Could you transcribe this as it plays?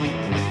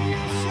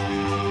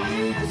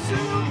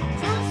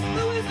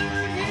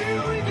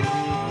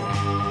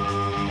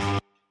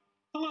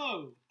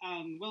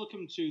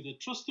to the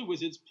Trust the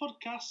Wizards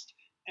podcast,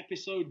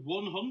 episode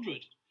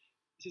 100.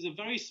 This is a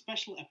very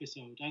special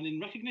episode, and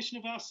in recognition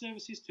of our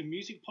services to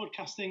music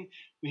podcasting,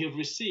 we have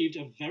received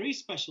a very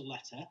special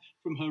letter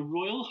from Her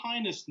Royal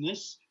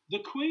Highnessness, the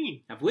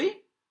Queen. Have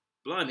we?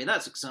 Blimey,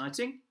 that's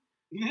exciting.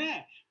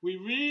 Yeah, we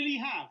really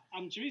have.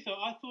 And Jaritho,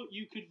 I thought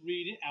you could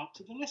read it out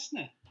to the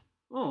listener.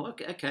 Oh,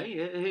 okay,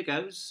 here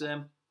goes.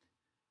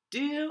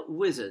 Dear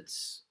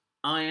Wizards,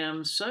 I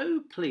am so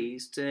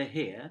pleased to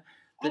hear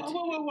that...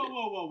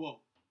 Whoa.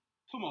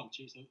 Come on,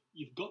 Jaritho,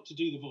 you've got to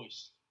do the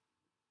voice.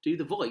 Do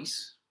the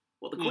voice?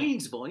 What, the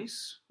Queen's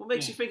voice? What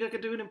makes you think I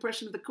can do an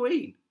impression of the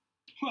Queen?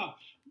 Well,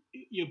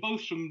 you're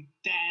both from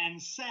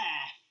down south.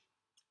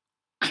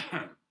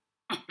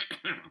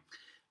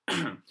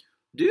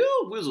 Dear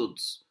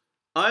Wizards,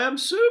 I am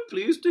so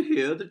pleased to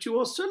hear that you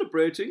are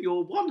celebrating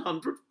your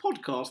 100th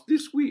podcast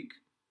this week.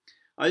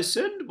 I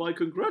send my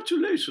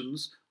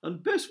congratulations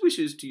and best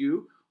wishes to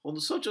you on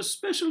such a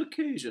special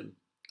occasion.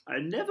 I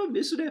never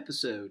miss an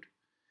episode.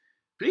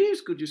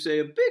 Please could you say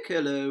a big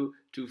hello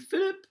to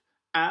Philip,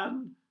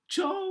 Anne,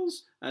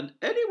 Charles, and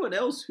anyone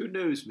else who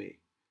knows me.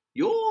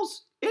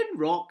 Yours, in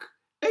rock,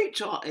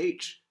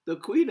 HRH, the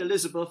Queen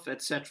Elizabeth,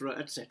 etc.,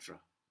 etc.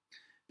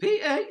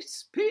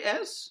 P.S.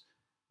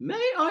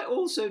 May I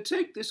also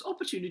take this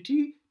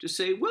opportunity to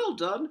say well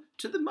done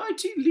to the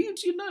mighty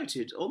Leeds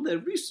United on their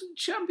recent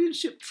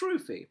championship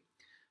trophy,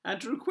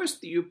 and to request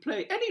that you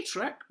play any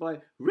track by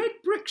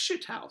Red Brick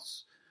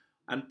Shithouse,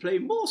 and play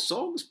more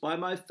songs by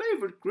my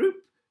favourite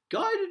group,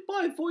 Guided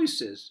by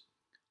Voices.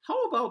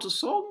 How about a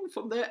song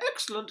from their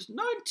excellent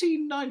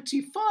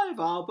 1995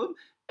 album,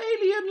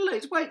 Alien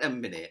Late... Wait a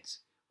minute.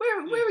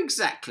 Where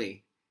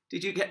exactly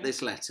did you get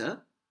this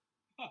letter?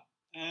 Well,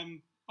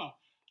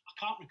 I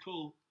can't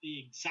recall the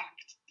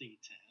exact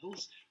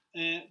details,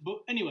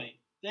 but anyway,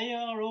 they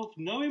are of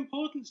no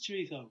importance,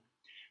 Jaritho.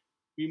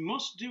 We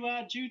must do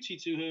our duty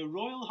to Her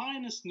Royal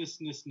Highnessness,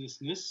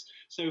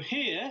 so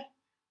here,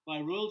 by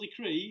royal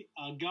decree,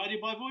 are Guided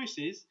by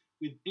Voices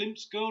with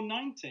Blimps Go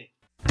 90.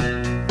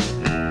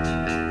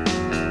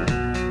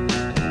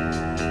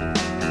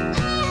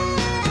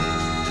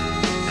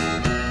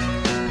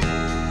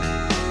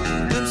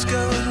 Blimps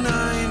go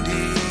 90,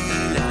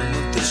 on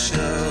with the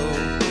show.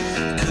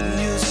 Couldn't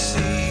you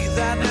see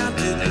that now,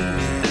 didn't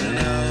you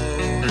know?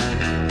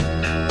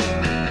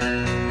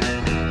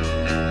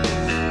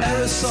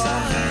 Aerosol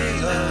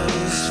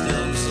halos,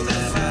 films of the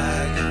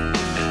flag,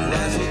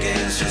 rifle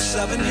games for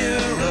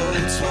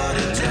 7-year-olds, what a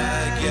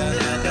drag, yeah,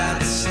 now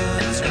that's a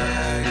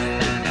drag.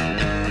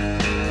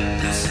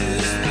 This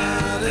is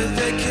not a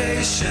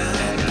vacation,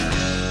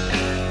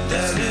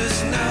 there is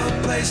no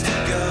place to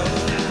go.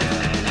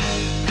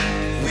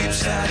 We've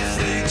sat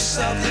freaks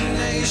of the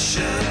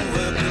nation,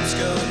 where blimps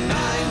go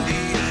 90,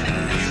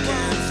 and you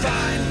won't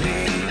find me.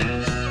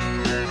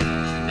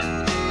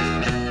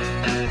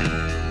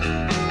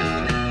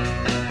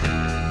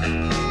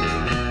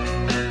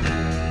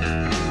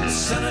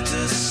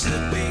 Senators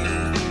sipping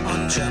on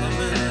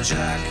Gentleman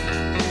Jack.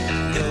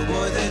 Go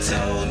boy, they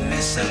told me,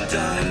 so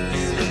don't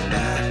you look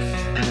back.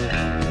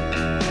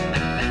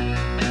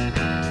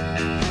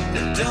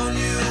 But don't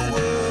you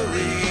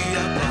worry,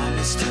 I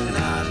promise to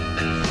not.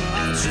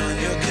 I'll join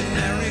your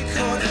canary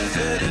court and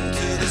fit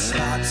into the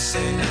slot.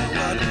 Say now,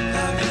 what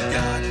have you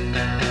got?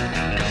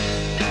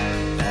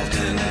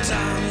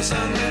 Oftentimes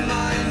I'm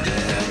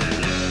reminded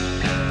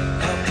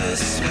of the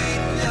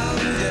sweet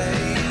young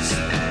days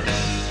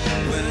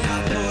when I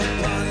poured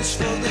punch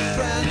for the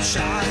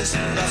franchise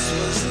and thus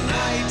was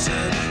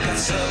knighted. Got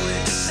so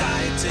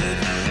excited,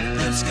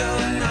 blimps go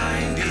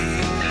 90,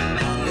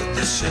 on with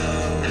the show.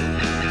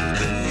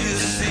 Couldn't you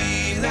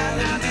see that?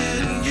 Now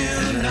didn't you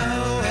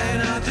know? Hey,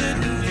 now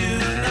didn't you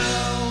know?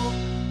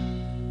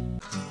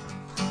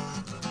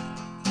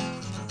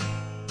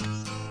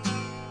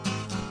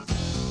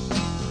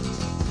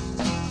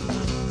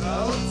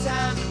 Old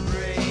time to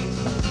bring,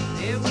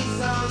 it was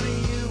only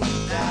you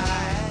and I.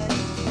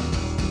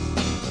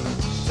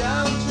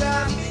 Don't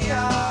drive me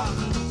off,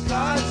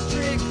 cards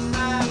trick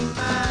my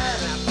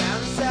mind. I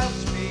found myself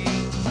to be,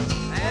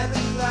 and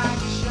the clock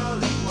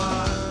surely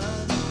won.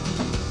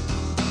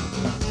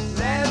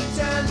 Left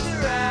turned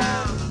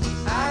around,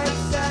 I have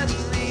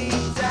suddenly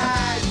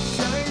died.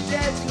 So you're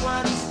dead to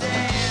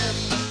understand,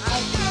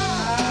 I've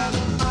got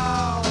them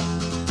all.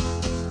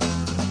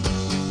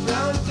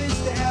 Thrown fist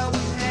to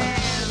helping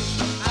hand,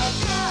 I've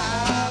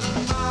got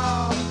them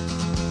all.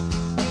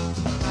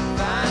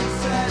 Find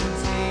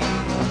certainty,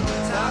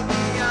 talk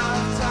me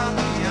off,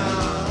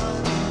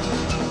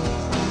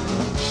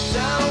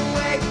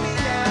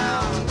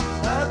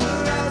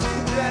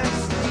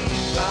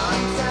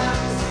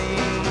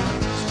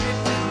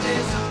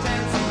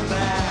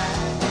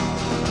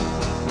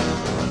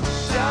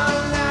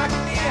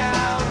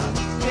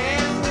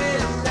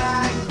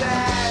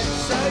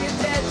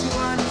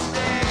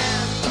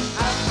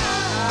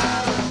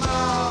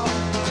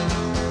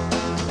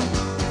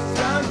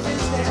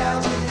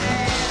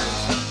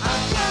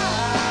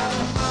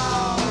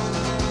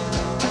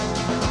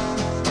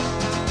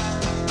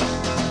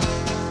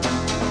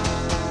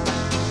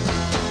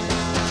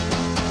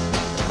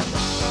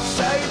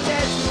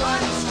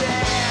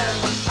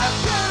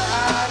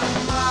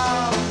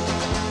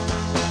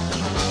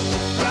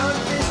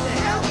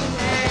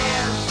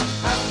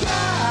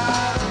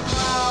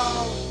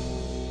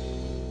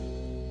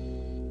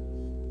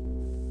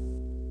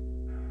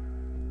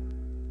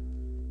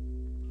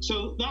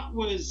 that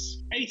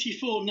was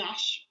 84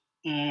 Nash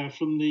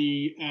from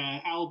the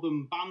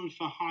album Band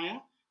for Hire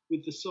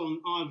with the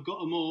song I've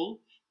Got 'Em All,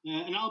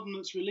 an album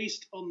that's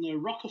released on the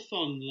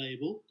Rockathon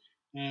label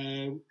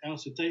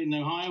out of Dayton,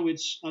 Ohio,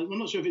 which I'm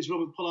not sure if it's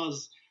Robert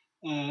Pollard's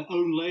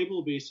own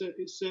label, but it's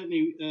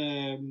certainly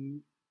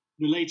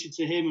related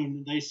to him,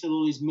 and they sell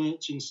all his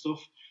merch and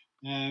stuff.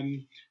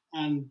 And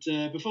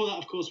before that,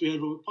 of course, we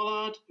heard Robert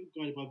Pollard,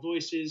 Guided by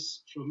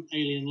Voices, from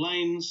Alien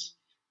Lanes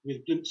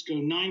with Blimps Go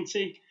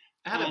 90.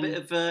 It had a bit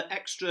of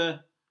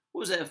extra, what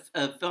was it,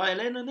 a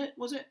violin in it,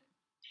 was it?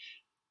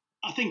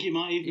 I think it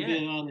might even be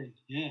a violin,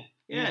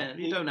 Yeah,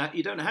 you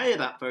don't hear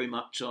that very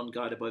much on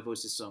Guided by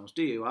Voices songs,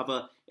 do you?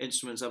 Other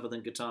instruments other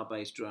than guitar,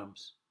 bass,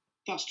 drums.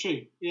 That's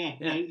true, yeah.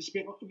 It's a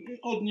bit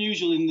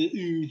unusual in the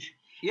oeuvre.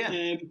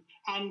 Yeah.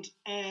 And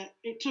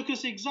it took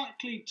us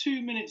exactly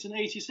 2 minutes and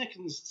 80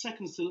 seconds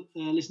to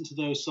listen to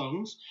those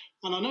songs.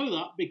 And I know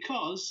that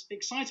because,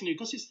 excitingly,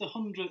 because it's the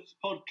 100th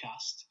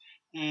podcast,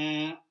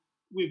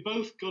 we've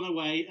both gone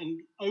away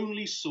and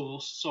only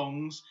sourced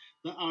songs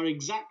that are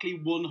exactly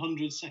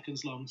 100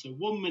 seconds long. So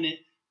 1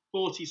 minute,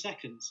 40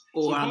 seconds.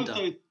 Or so under.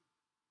 Those,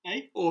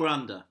 Or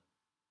under.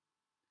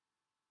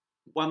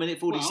 1 minute,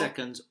 40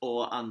 seconds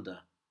or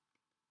under.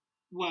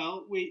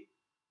 Well, we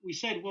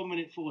said 1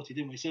 minute 40,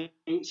 didn't we? So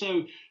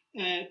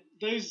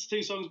those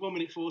two songs, 1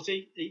 minute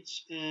 40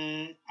 each,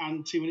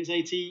 and 2 minutes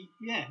 80,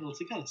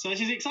 altogether. So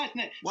this is exciting.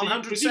 Isn't it?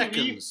 100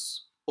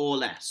 seconds or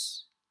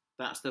less.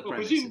 That's the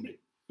premise.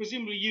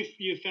 Presumably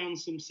you've found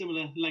some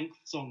similar length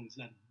songs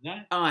then,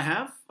 no? I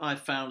have.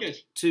 I've found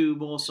 2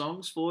 more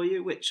songs for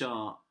you, which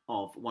are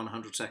of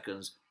 100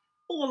 seconds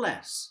or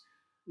less.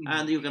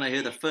 And you're going to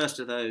hear the first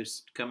of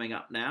those coming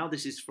up now.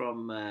 This is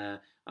from a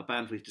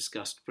band we've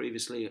discussed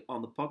previously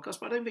on the podcast,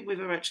 but I don't think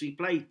we've ever actually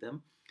played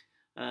them.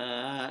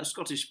 A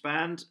Scottish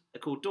band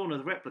called Dawn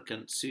of the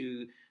Replicants,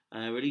 who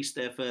released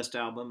their first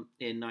album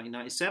in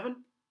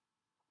 1997.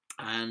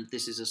 And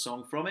this is a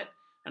song from it,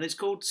 and it's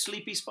called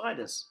Sleepy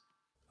Spiders.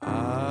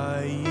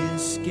 Are you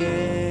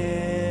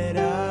scared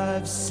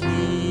of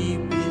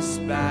sleepy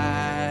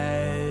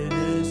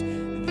spiders?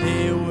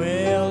 They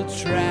will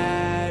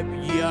trap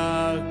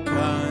your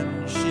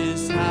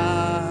conscious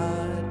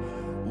heart.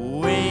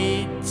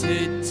 Wait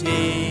to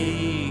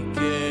take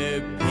a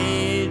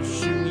page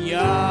from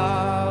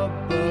your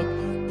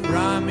book.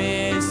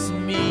 Promise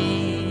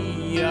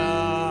me your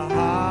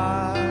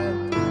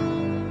heart.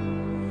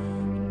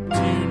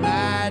 Do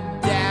not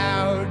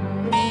doubt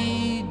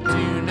me.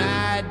 Do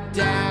not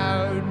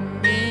doubt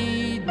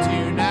me.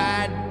 Do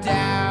not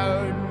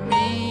doubt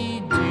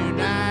me. Do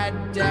not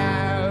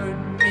doubt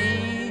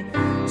me.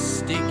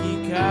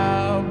 Sticky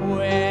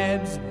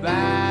cobwebs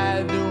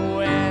by the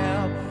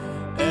well,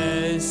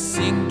 a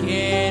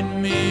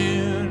sinking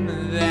moon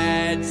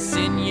that's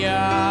in your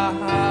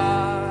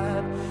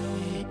heart.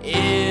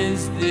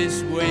 Is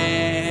this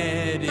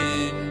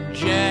wedding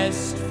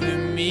just for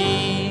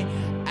me?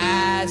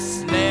 I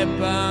slip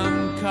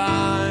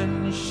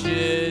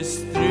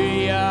unconscious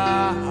through your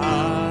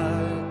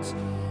heart.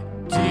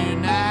 Do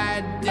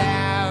not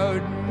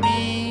doubt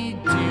me.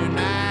 Do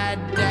not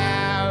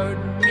doubt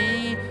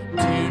me.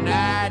 Do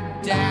not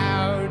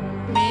doubt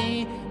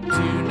me.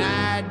 Do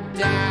not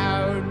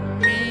doubt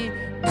me.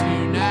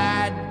 Do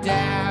not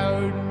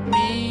doubt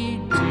me.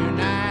 Do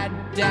not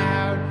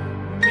doubt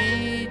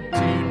me.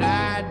 Do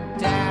not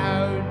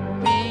doubt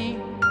me.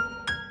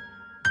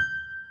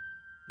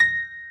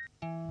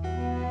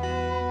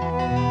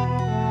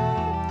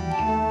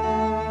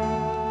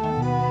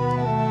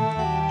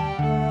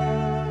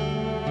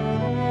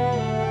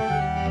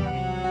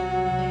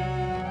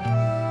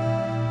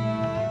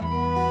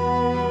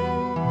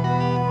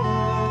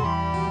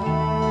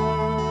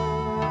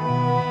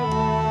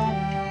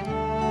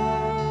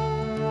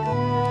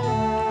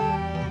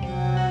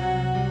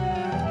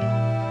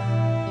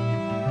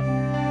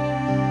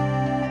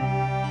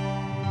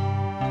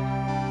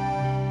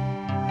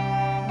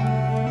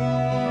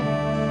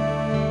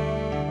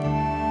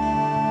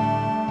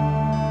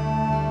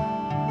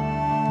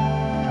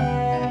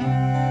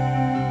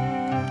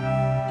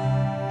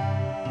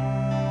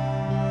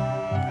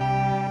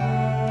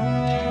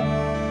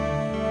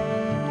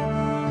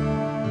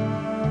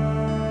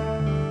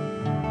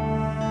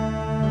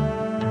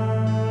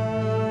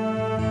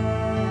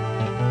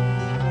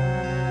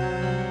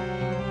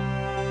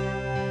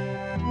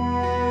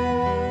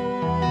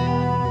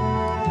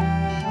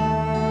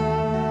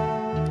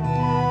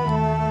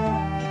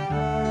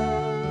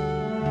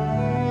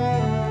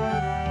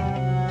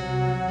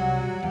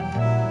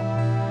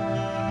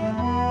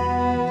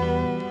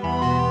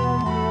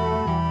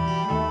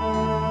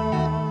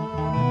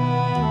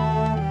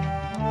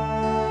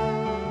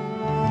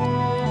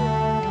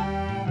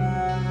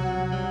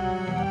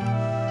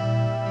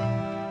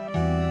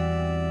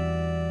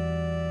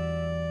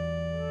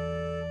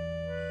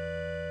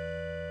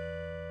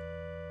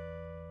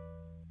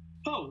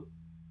 Oh,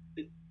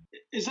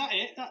 is that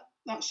it?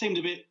 That seemed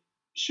a bit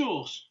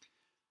short.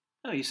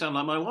 Oh, you sound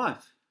like my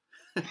wife.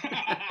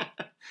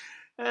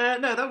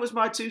 No, that was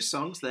my 2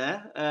 songs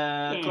there.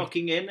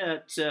 Clocking in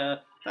at...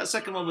 that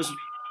second one was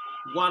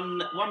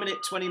 1 minute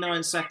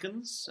 29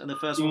 seconds, and the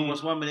first one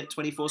was 1 minute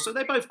 24. So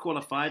they both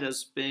qualified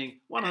as being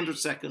 100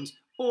 seconds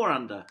or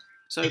under.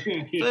 So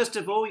first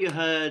of all, you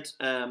heard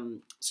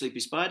Sleepy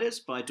Spiders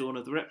by Dawn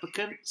of the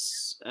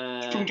Replicants.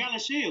 From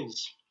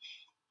Galashiels.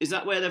 Is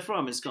that where they're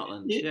from, in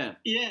Scotland? Yeah.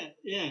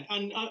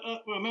 And I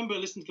remember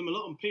listening to them a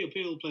lot, and Peel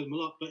played them a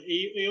lot, but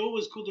he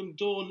always called them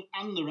Dawn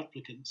and the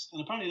Replicants,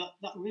 and apparently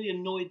that really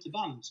annoyed the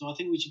band, so I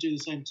think we should do the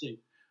same too.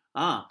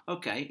 Ah,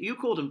 okay. You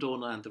called them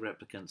Dawn and the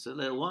Replicants a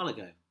little while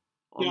ago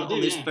on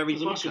this very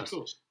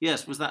podcast.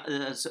 Yes, was that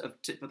a sort of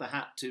tip of the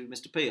hat to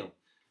Mr. Peel?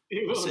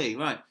 It was. I see,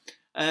 right.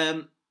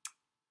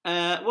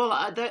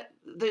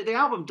 The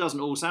album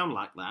doesn't all sound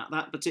like that.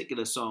 That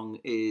particular song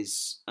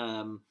is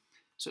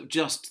sort of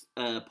just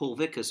Paul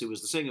Vickers, who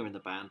was the singer in the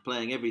band,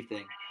 playing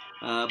everything.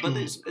 But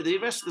the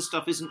rest of the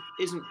stuff isn't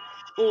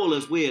all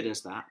as weird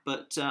as that.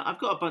 But I've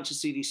got a bunch of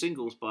CD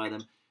singles by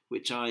them,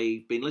 which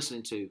I've been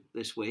listening to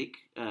this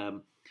week.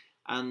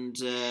 And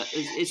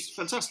it's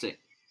fantastic,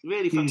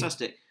 really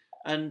fantastic.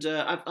 And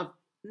I've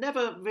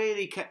never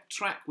really kept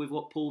track with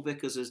what Paul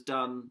Vickers has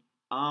done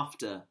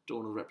after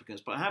Dawn of the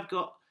Replicants, but I have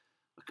got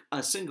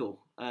a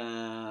single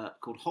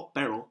called Hot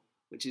Beryl,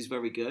 which is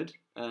very good,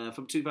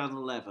 from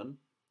 2011.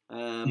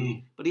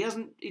 But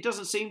he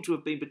doesn't seem to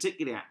have been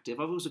particularly active.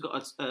 I've also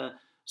got a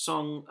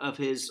song of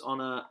his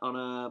on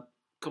a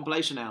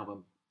compilation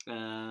album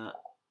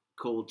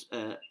called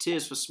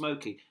Tears for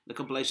Smokey. The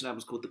compilation album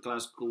is called the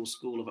Glasgow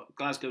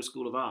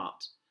School of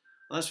Art.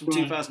 Well, that's from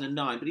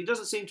 2009, but he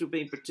doesn't seem to have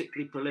been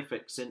particularly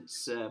prolific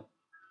since Dawn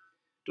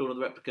of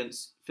the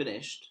Replicants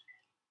finished.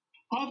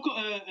 I've got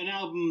an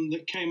album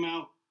that came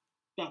out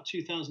about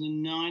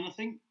 2009, I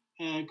think,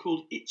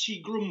 called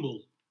Itchy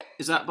Grumble.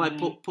 Is that by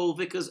Paul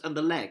Vickers and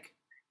the Leg?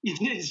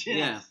 It is,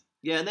 yes.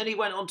 Yeah, and then he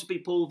went on to be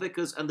Paul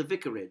Vickers and the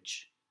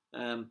Vicarage.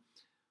 I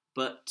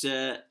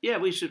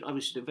should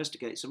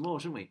investigate some more,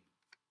 shouldn't we?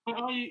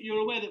 You're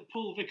aware that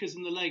Paul Vickers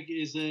and the Leg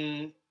is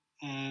Dawn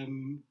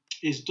and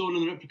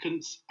the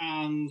Replicants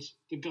and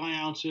the guy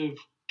out of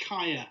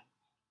Kaya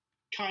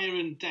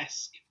and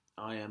Desk?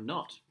 I am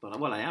not, but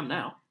I am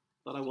now,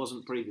 but I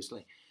wasn't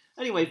previously.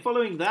 Anyway,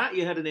 following that,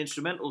 you had an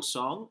instrumental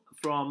song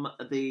from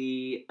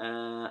the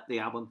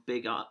album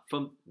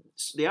from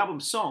the album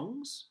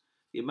Songs,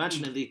 the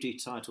imaginatively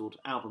titled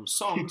album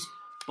Songs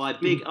by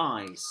Big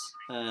Eyes.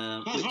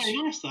 That's very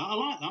nice. That I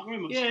like that very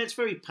much. Yeah, it's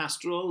very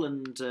pastoral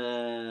and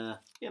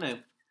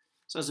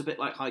sounds a bit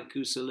like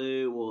Haiku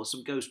Salute or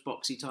some Ghost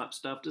Boxy type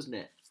stuff, doesn't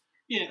it?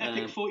 Yeah,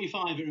 Epic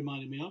 45. It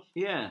reminded me of.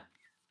 Yeah,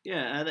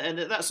 and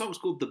that song's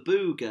called The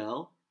Boo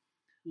Girl,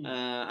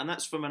 and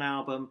that's from an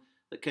album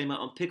that came out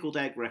on Pickled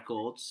Egg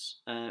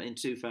Records in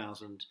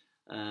 2000.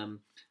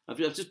 I've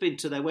just been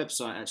to their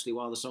website actually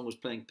while the song was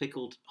playing,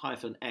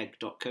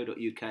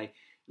 pickled-egg.co.uk.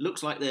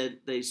 Looks like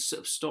they sort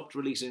of stopped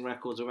releasing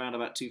records around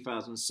about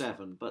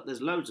 2007, but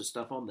there's loads of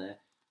stuff on there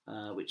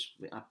which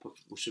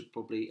you should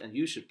probably,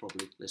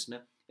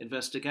 listener,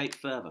 investigate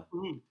further.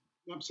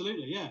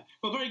 Absolutely, yeah.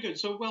 Well, very good.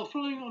 So,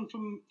 following on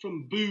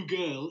from Boo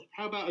Girl,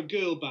 how about a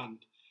girl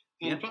band?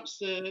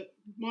 Perhaps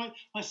my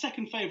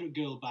second favourite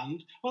girl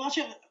band. Well,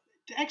 actually,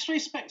 X-Ray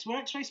Specs, were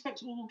X-Ray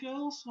Specs all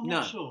girls? I'm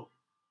not sure.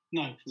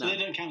 No, so they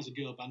don't count as a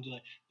girl band, do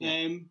they?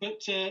 Yeah.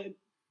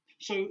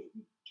 So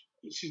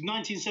this is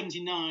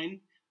 1979.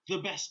 The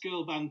best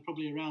girl band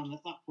probably around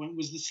at that point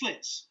was the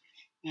Slits.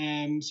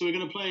 So we're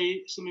going to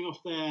play something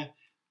off their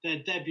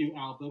debut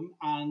album,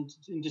 and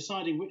in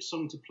deciding which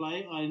song to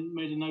play, I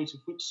made a note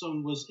of which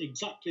song was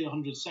exactly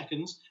 100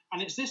 seconds,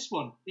 and it's this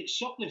one. It's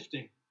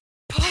Shoplifting.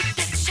 Put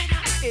the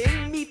cheddar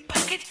in me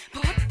pocket,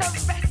 put the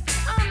rest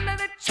under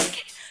the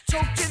jacket.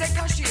 Talk to the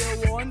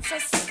cashier, won't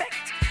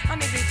suspect.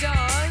 And if he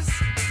does,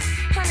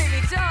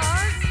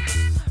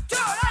 do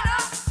right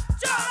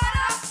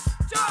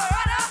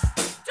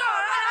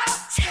up,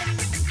 10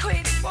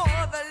 quid for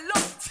the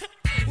lot.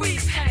 We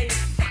pay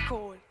fuck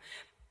all.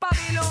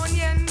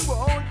 Babylonian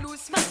won't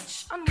lose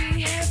much, and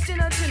we have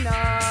dinner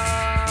tonight.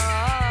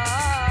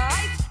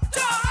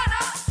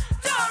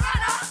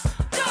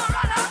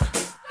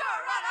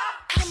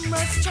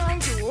 Cameras trying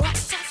to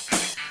watch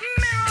us,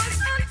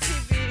 mirrors on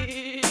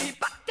TV,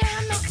 but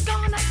they're not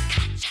gonna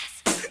catch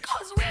us,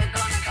 'cause we're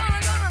gonna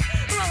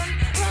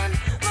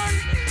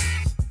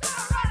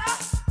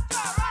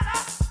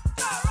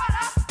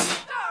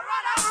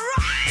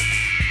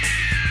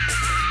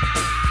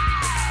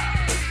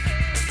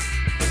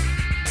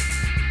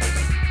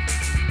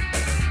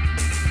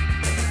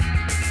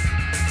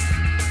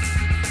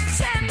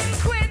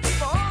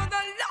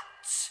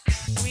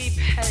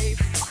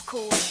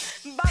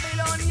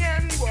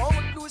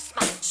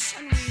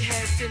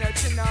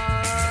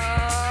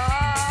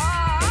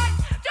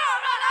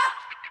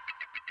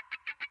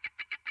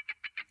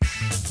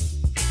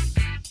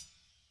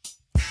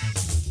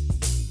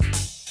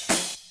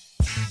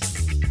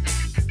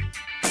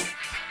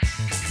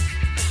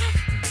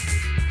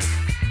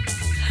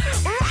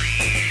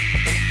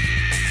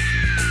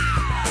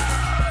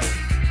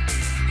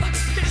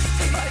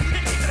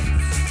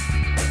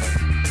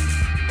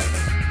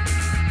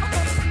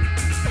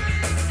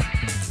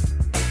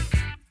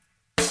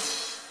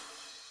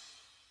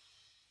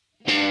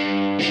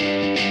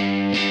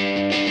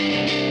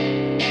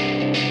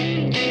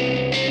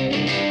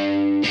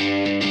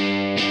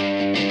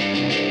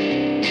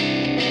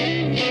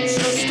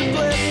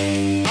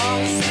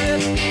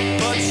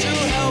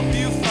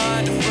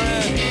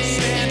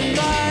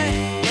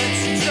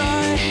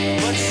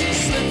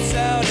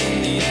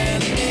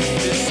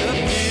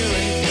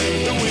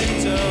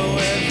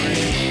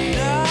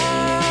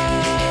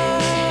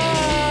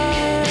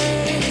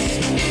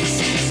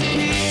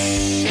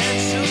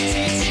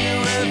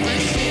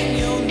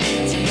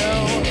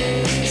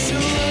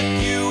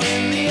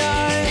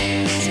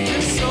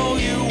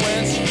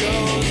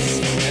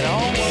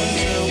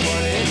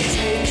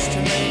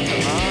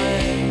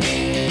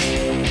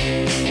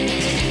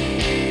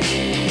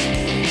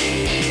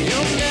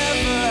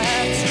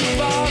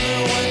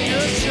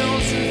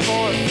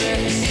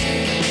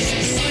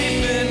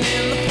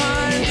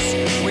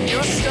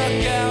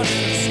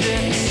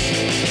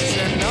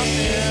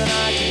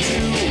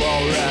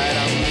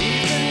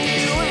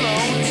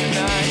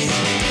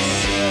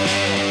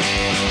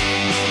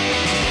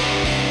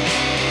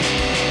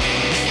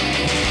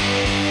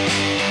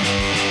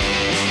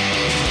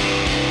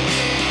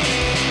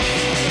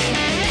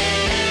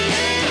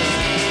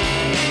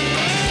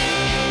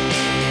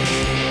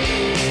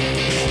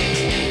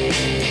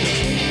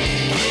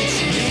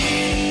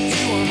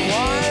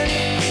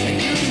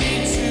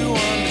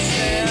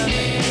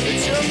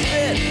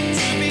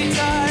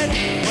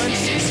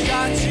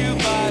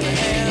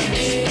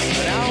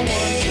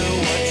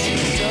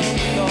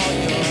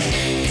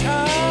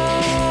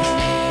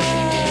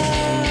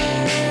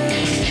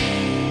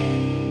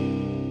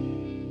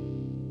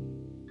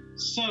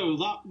So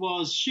that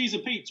was She's a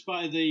Peach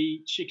by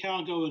the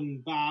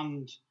Chicagoan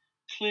band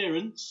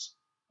Clearance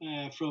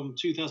from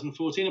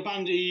 2014, a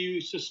band who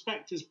you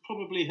suspect has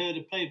probably heard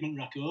a Pavement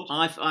record.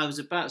 I was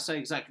about to say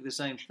exactly the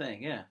same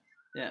thing, yeah.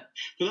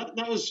 But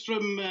that was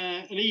from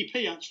an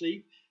EP,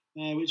 actually,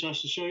 which I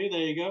shall show you.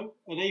 There you go.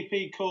 An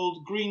EP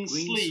called Green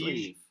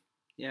Sleeve.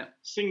 Yeah.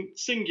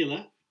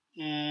 Singular.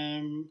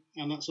 And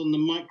that's on the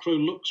Micro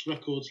Lux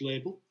Records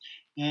label.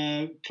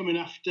 Coming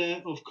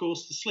after, of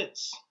course, the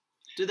Slits.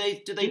 Do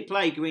they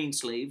play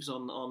Greensleeves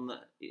on the,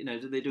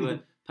 do they do a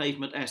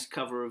Pavement-esque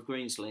cover of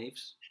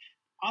Greensleeves?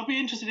 I'd be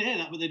interested to hear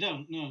that, but they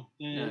don't. No,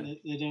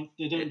 they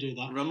don't do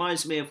that. It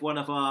reminds me of one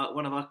of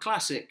our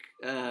classic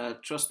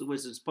Trust the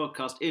Wizards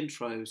podcast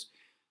intros.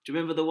 Do you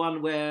remember the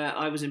one where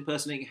I was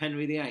impersonating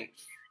Henry VIII,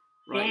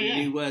 writing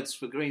new words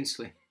for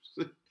Greensleeves?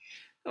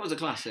 That was a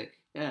classic.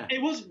 Yeah,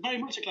 it was very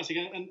much a classic,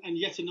 and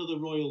yet another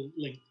royal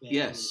link there.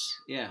 Yes,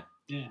 yeah.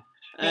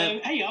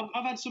 Hey,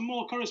 I've had some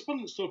more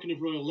correspondence talking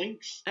of royal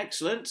links.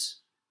 Excellent.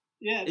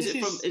 Yeah, is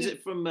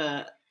it from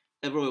a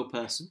royal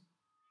person?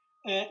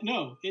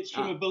 No, it's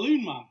from a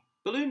balloon man.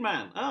 Balloon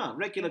man.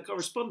 Regular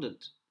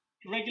correspondent.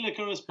 Regular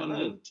correspondent.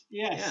 Hello.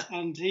 Yes, yeah.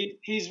 And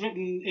he's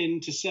written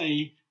in to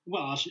say,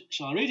 well,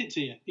 shall I read it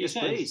to you? He yes,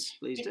 says,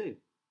 please do.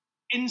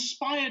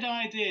 Inspired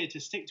idea to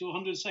stick to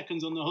 100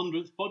 seconds on the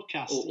 100th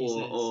podcast.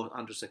 Or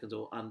 100 seconds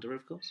or under,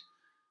 of course.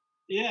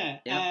 Yeah.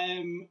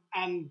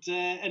 And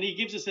he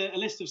gives us a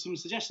list of some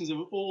suggestions, of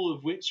all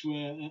of which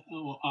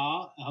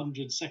are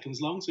 100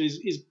 seconds long. So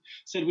he's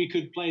said we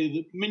could play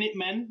the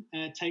Minutemen,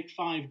 Take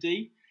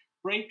 5D,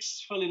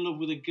 Breaks, Fell in Love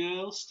with a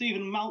Girl,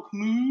 Stephen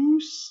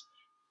Malkmus,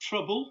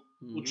 Trouble,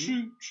 or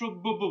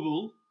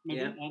Trouble. Maybe.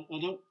 Yeah.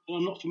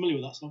 I'm not familiar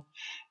with that song.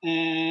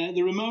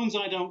 The Ramones,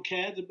 I Don't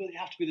Care, but it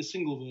have to be the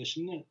single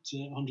version at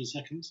 100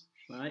 seconds.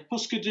 Right.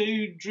 Husker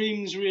Du,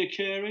 Dreams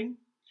Reoccurring,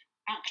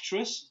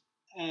 Actress,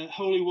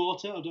 Holy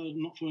Water,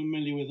 I'm not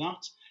familiar with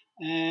that,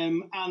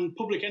 and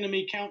Public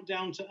Enemy,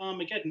 Countdown to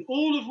Armageddon,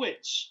 all of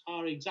which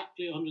are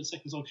exactly 100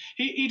 seconds long.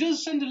 He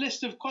does send a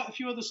list of quite a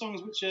few other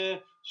songs which are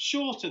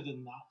shorter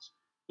than that,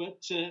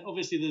 but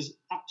obviously there's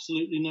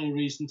absolutely no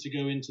reason to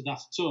go into that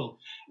at all.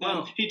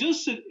 Wow. He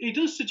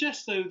does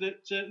suggest, though,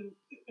 that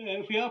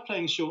if we are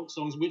playing short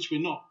songs, which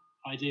we're not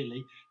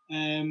ideally,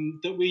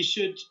 that we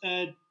should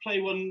play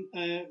one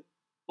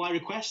by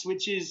request,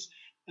 which is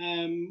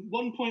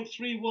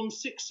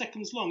 1.316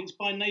 seconds long. It's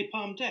by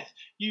Napalm Death.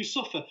 You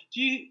Suffer.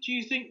 Do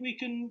you think we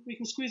can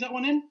squeeze that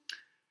one in?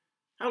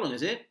 How long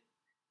is it?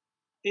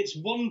 It's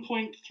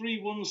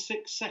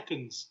 1.316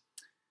 seconds.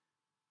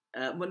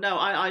 Well, no,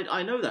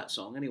 I know that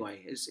song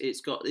anyway.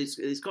 It's got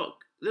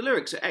the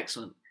lyrics are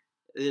excellent.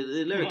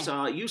 The lyrics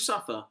are "You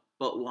suffer,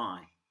 but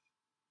why?"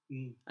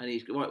 And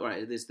he's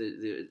right. This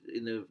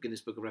in the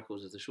Guinness Book of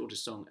Records is the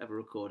shortest song ever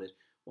recorded,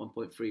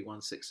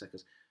 1.316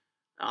 seconds.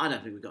 I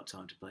don't think we've got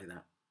time to play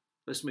that.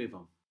 Let's move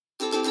on.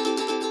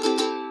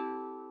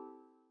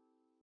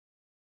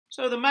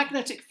 So the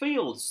Magnetic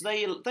Fields,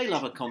 they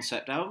love a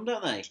concept album,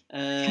 don't they?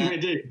 They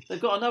do. They've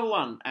got another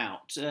one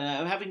out.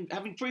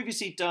 Having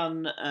previously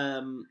done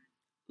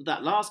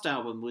that last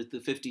album with the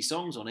 50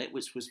 songs on it,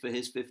 which was for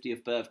his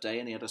 50th birthday,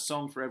 and he had a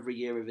song for every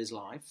year of his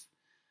life,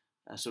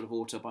 a sort of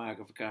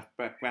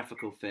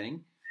autobiographical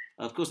thing.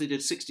 Of course, they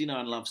did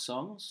 69 love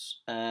songs.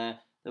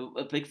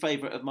 A big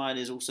favourite of mine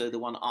is also the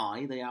one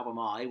I, the album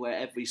I, where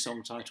every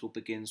song title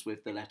begins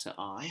with the letter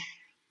I.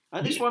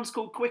 And this one's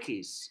called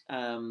Quickies,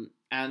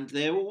 and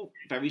they're all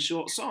very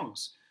short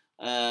songs.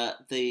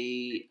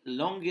 The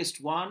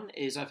longest one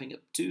is, I think,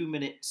 2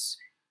 minutes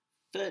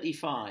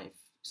 35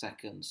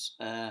 seconds.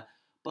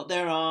 But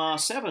there are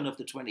 7 of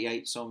the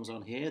 28 songs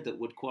on here that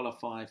would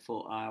qualify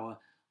for our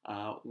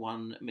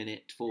 1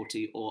 minute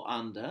 40 or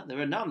under. There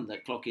are none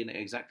that clock in at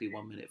exactly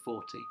 1 minute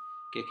 40.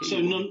 Kiki,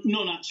 so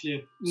none actually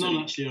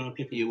are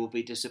applicable. You will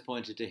be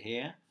disappointed to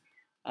hear.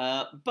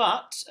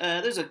 But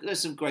there's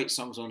some great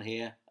songs on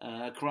here.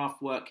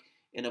 Kraftwerk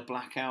in a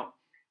Blackout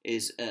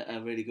is a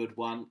really good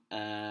one.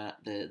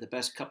 The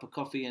Best Cup of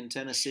Coffee in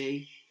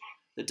Tennessee.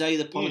 The Day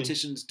the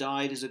Politicians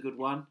Died is a good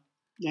one.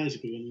 That is a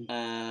good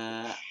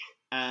one.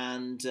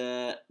 And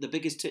The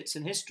Biggest Tits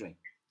in History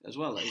as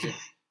well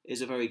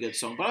is a very good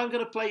song. But I'm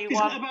going to play you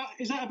one.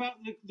 Is that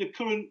about the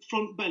current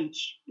front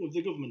bench of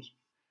the government?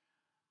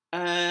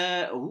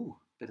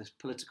 Bit of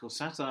political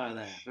satire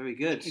there. Very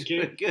good. Thank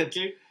you. Very good.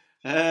 Thank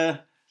you.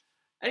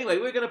 Anyway,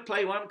 we're going to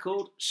play one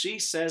called She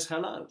Says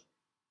Hello.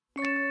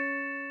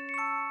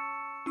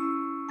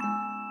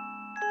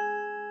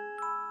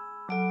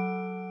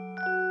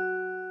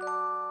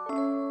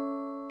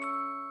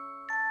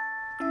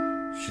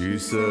 She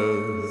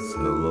says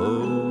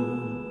hello,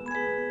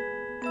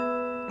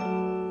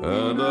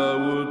 and I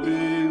would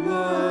be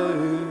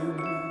lying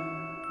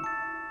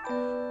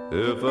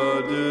if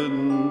I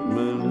didn't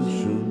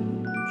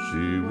mention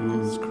she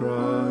was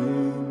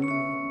crying.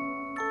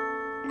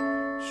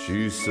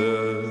 She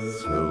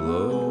says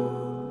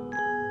hello,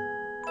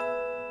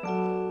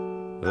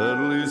 at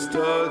least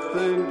I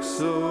think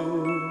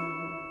so.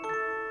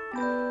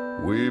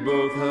 We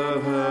both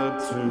have had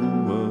too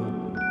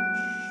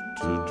much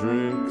to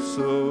drink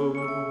so.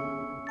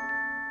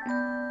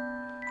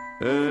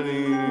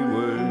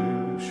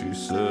 Anyway, she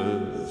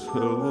says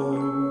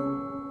hello.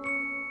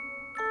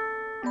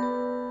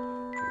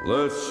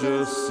 Let's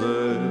just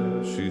say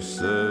she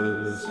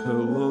says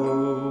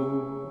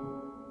hello.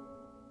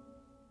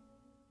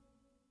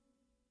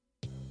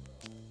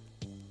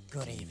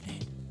 Good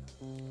evening.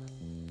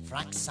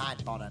 Frank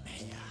Sidebottom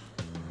here.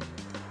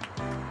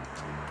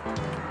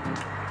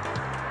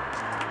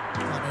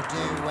 Gonna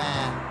do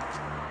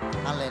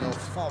a little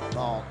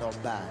football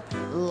number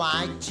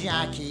like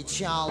Jackie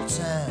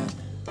Charlton.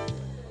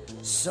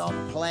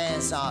 Some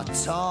players are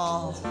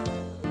tall,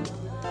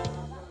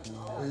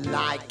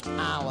 like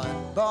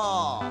Alan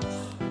Ball.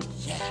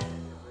 Yeah.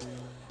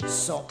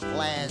 Some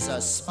players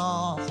are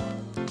small,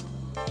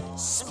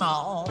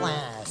 small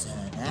as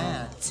an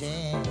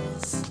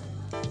auntie's.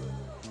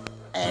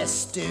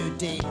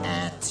 Estudiantes,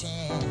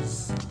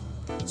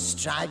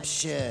 striped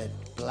shirt,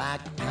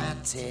 black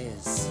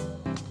panties.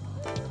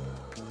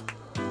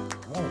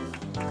 Whoa.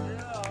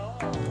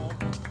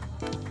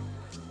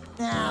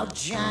 Now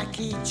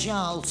Jackie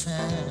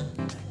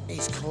Charlton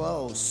is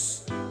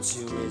close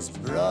to his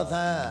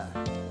brother,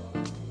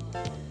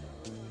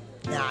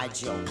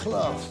 Nigel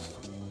Clough.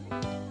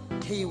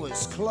 He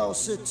was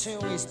closer to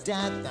his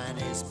dad than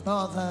his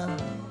mother.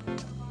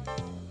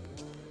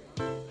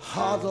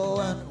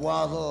 Huddle and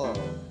waddle,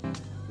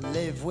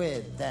 live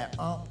with their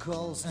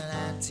uncles and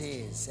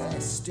aunties.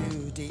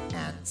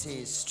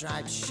 Estudiantes,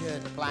 striped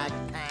shirt, black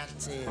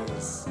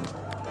panties.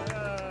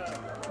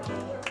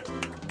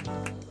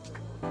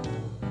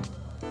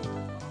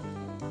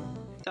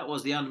 That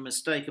was the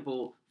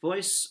unmistakable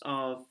voice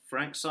of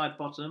Frank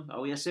Sidebottom.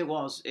 Oh yes, it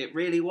was. It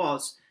really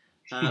was.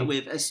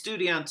 With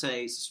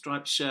Estudiantes,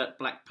 striped shirt,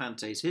 black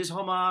panties. His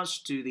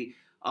homage to the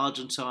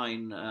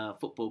Argentine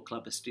football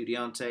club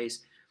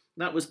Estudiantes.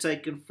 That was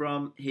taken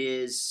from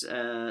his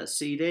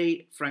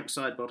CD, Frank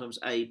Sidebottom's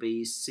A,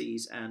 B's,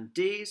 C's and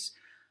D's.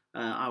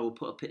 I will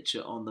put a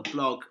picture on the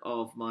blog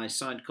of my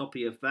signed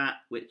copy of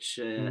that, which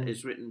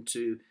is written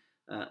to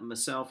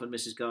myself and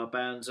Mrs.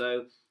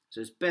 Garbanzo. It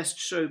says, best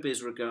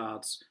showbiz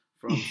regards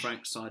from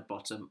Frank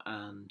Sidebottom.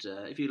 And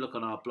if you look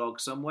on our blog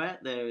somewhere,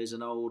 there is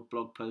an old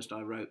blog post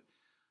I wrote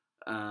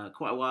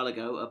quite a while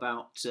ago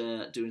about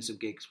doing some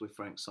gigs with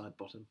Frank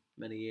Sidebottom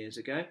many years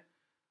ago.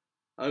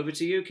 Over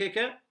to you,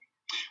 Kicker.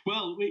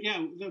 Well,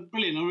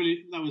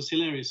 brilliant. That was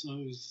hilarious.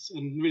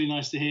 And really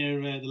nice to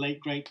hear the late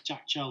great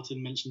Jack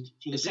Charlton mentioned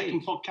for the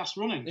second podcast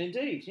running.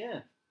 Indeed, yeah.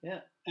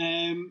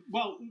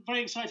 Well,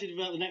 very excited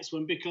about the next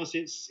one because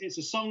it's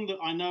a song that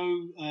I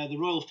know the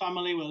royal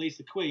family, well, at least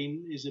the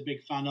Queen, is a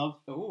big fan of.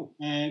 Oh.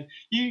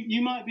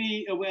 You might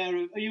be aware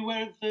of. Are you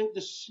aware of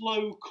the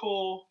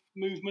slowcore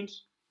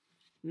movement?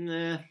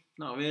 Nah,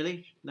 not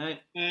really. No.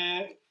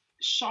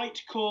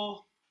 Shitecore.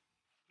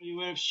 Are you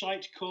aware of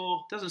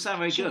shitecore? Doesn't sound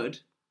very good.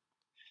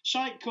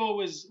 Shitecore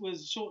was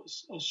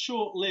a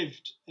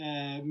short-lived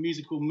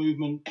musical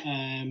movement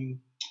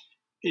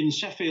in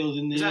Sheffield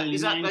in the early 90s.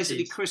 Is that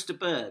basically Christa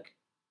Berg?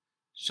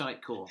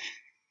 Shitecore.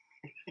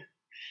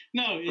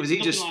 No, it's or is he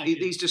nothing just like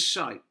he's just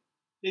shite?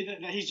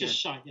 He's just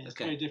shite. Yeah, it's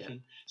very different.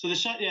 Yeah. So the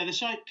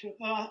shite.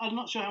 I'm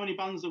not sure how many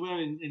bands there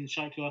were in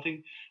Shitecore. I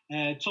think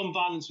Tom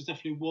Violence was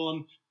definitely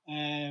one.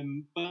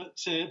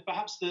 But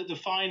perhaps the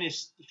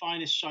finest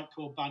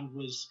shitecore band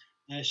was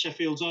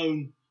Sheffield's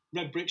own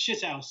Red Brick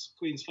Shithouse,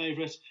 Queen's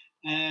favourite,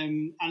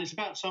 and it's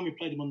about time we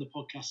played them on the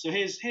podcast. So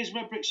here's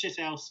Red Brick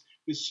Shithouse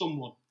with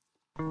Someone.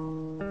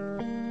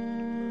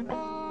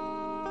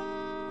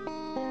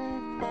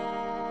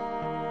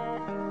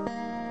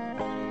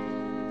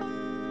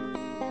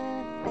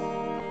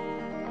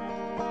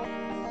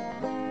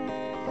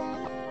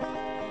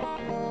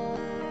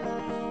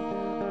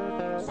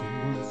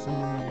 Someone saw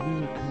a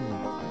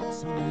miracle,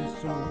 someone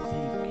saw a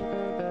fake,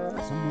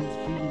 someone's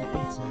feeling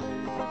better,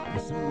 and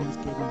someone's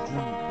getting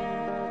drunk.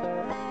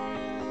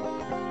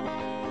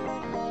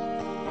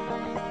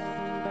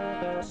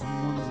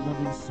 Someone's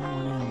loving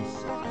someone else,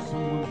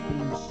 someone's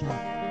being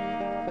shot.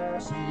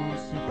 Someone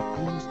said that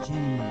things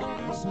change,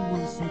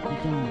 someone said they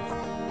don't.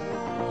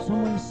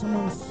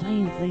 Someone's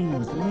saying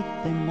things that make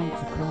them want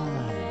to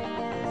cry.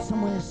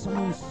 Someone's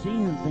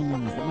seeing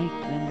things that make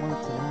them want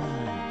to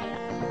lie.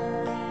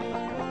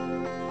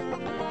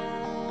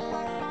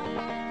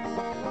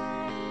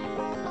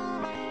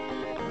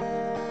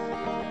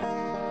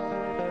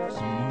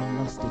 Someone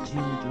lost their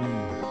children,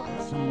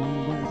 someone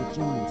rolled a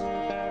joint,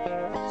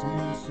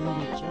 someone saw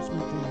the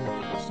judgment day,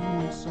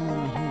 someone saw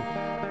the hope.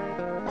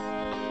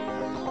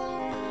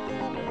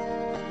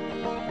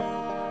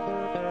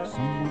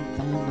 Someone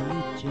found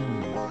religion,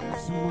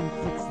 someone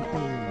fixed the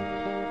bill,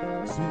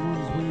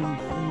 someone's wearing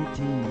flare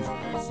jeans,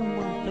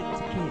 someone flicked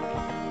a kick.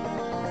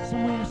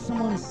 Somewhere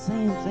someone's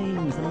saying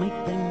things that make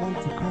them want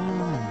to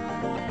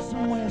cry.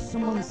 Somewhere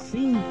someone's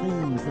seeing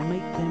things that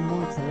make them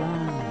want to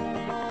lie.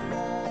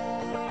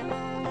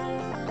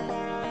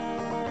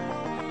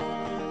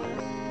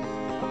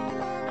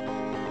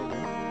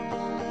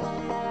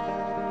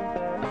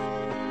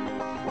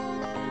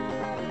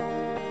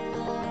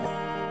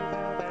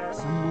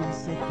 Someone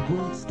said the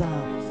world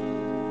stops,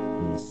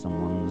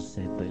 someone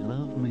said they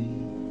loved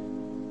me.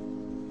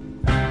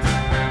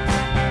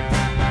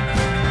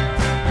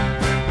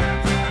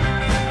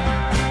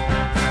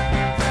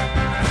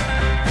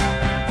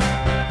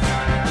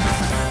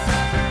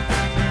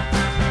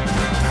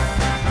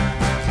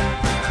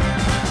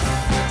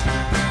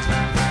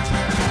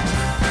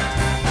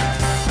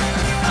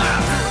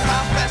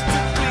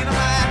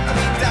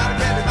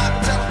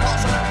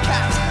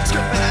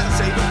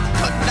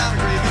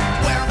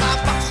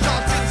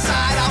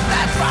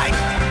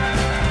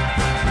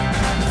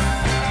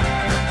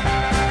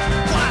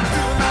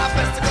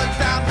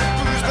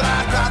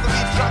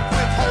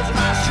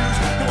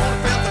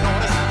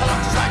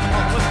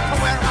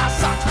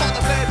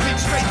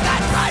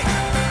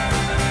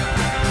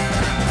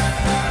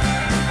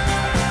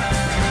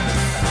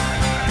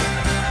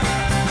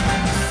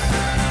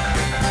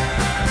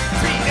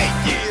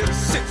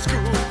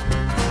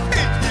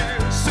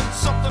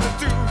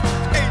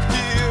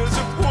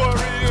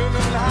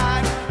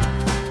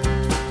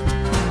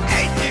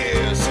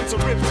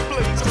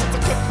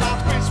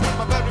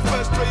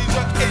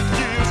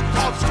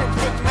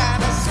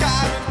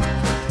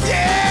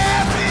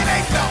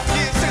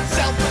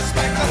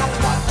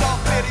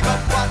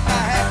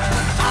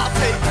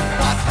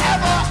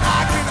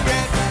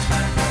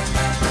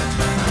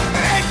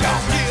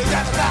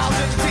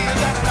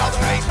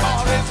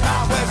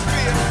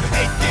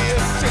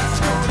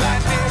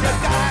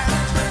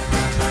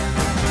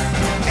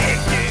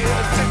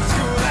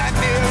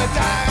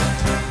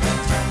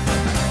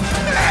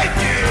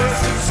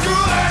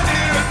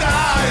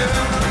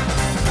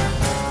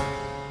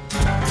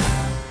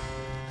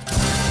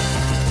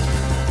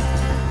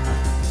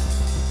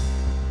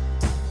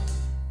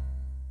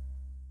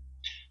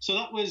 So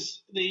that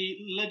was the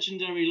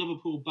legendary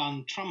Liverpool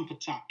band Tramp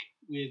Attack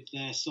with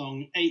their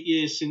song 8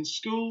 Years Since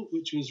School,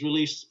 which was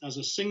released as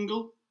a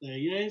single, there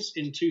it is,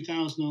 in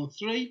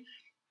 2003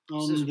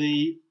 on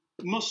the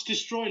Must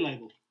Destroy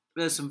label.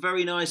 There's some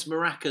very nice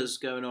maracas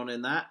going on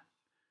in that.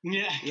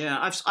 Yeah.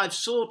 Yeah, I've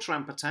saw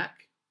Tramp Attack.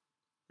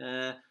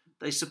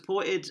 They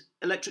supported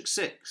Electric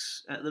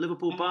Six at the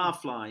Liverpool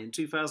Barfly in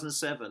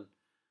 2007.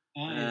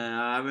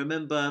 I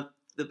remember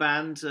the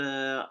band,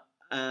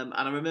 and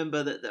I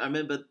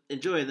remember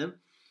enjoying them.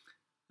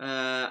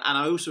 And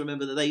I also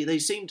remember that they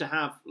seemed to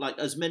have like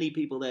as many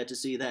people there to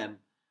see them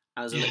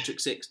as Electric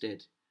Six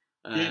did.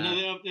 They're,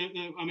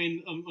 I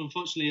mean,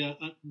 unfortunately,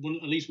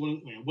 at least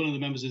one of the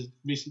members has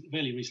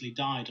fairly recently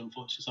died,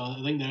 unfortunately, so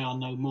I think there are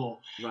no more.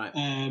 Right.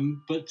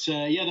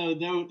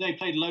 They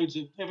played loads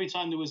of... Every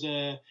time there was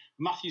a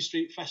Matthew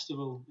Street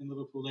Festival in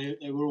Liverpool,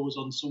 they were always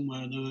on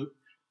somewhere, and they were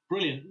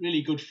brilliant,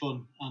 really good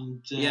fun,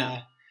 and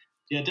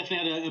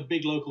definitely had a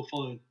big local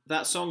following.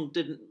 That song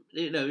didn't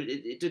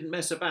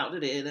mess about,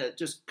 did it? It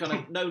just kind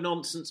of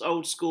no-nonsense,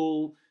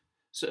 old-school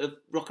sort of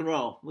rock and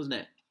roll, wasn't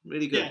it?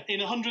 Really good. Yeah, in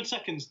 100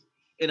 seconds.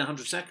 In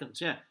 100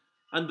 seconds, yeah.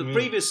 And the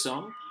previous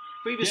song,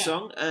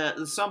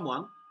 the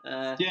Someone,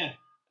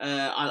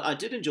 I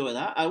did enjoy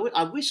that. I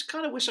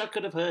wish I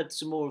could have heard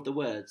some more of the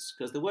words,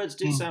 because the words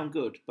did sound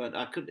good, but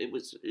I couldn't. It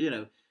was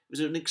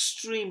an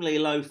extremely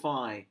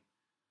lo-fi.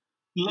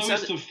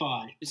 Lowest of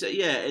fi.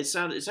 It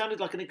sounded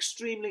like an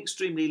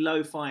extremely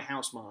lo-fi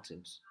House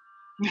Martins.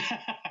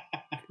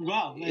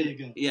 Wow, there you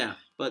go. Yeah,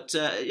 but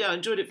I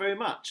enjoyed it very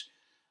much.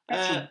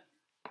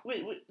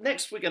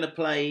 Next, we're going to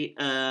play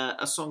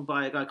a song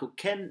by a guy called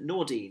Ken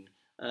Nordine,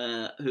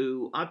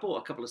 who I bought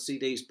a couple of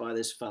CDs by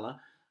this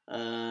fella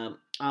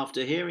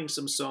after hearing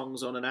some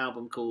songs on an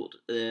album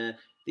called The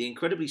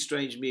Incredibly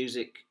Strange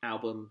Music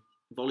Album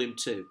Volume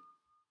 2,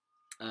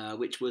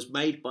 which was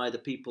made by the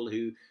people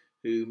who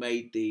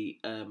made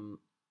the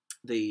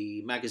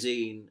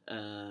magazine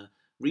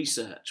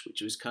Research,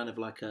 which was kind of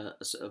like a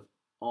sort of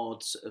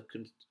odd, sort of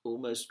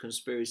almost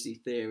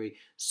conspiracy theory,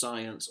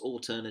 science,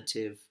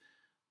 alternative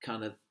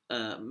kind of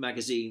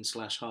magazine /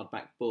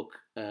 hardback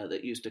book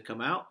that used to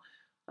come out,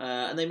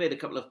 and they made a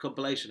couple of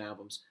compilation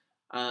albums,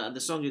 and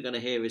the song you're going to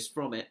hear is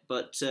from it,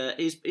 but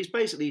he's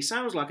basically, he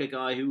sounds like a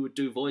guy who would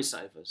do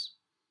voiceovers,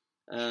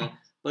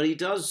 but he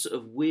does sort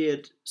of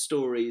weird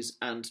stories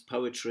and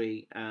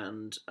poetry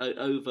and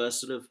over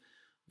sort of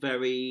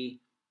very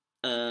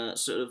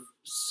sort of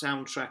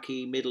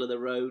soundtracky, middle of the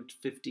road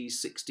 50s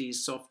 60s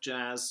soft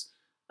jazz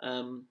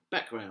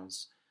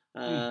backgrounds.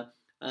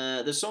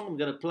 The song I'm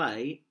going to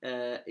play,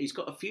 he's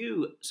got a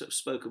few sort of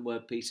spoken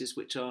word pieces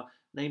which are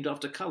named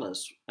after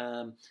colours.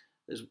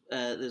 There's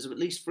at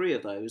least 3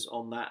 of those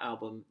on that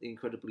album, the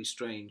Incredibly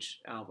Strange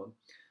album.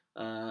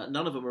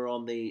 None of them are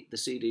on the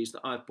CDs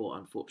that I've bought,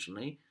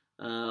 unfortunately.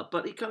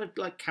 But he kind of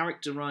like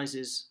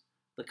characterises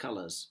the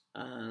colours.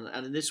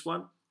 And in this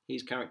one,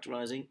 he's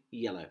characterising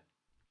yellow.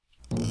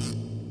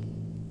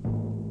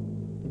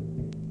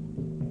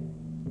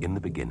 In the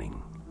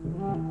beginning.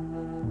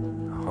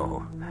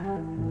 Oh,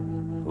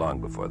 long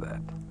before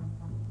that.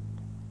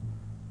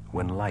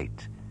 When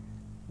light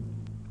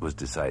was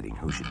deciding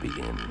who should be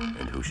in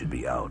and who should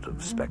be out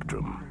of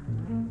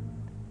spectrum,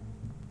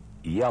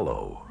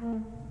 yellow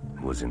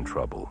was in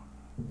trouble.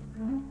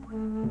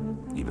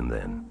 Even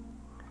then.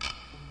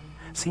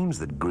 Seems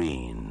that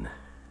green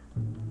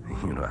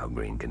you know how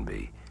green can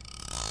be,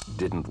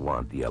 didn't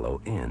want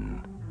yellow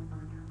in.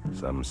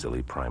 Some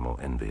silly primal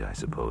envy, I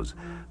suppose,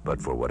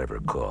 but for whatever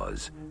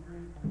cause,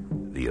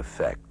 the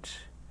effect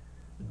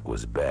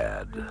was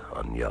bad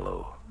on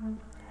yellow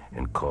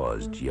and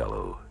caused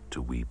yellow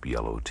to weep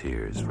yellow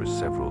tears for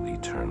several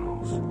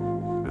eternals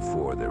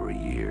before there were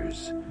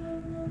years,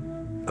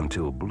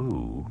 until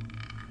blue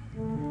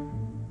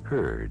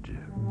heard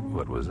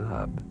what was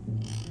up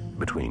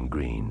between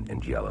green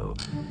and yellow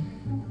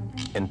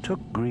and took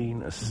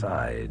green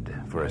aside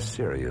for a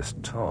serious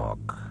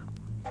talk,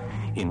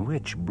 in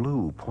which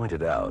blue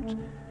pointed out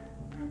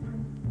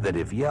that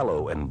if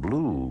yellow and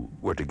blue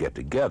were to get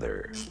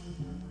together,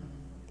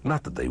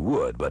 not that they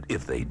would, but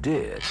if they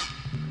did,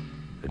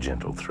 a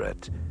gentle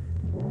threat,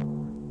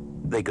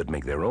 they could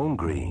make their own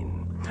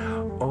green.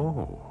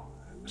 Oh,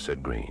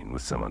 said Green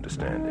with some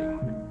understanding.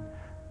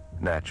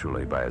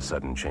 Naturally, by a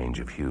sudden change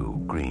of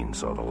hue, Green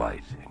saw the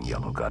light and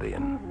yellow got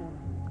in.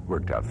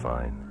 Worked out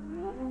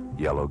fine.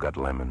 Yellow got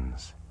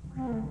lemons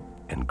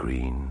and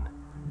Green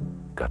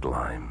got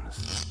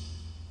limes.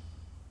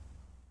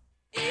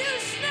 You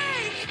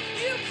snake,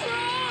 you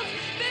crawled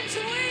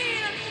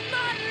between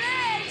my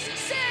legs,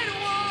 said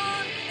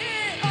one,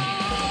 it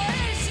all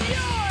is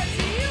yours,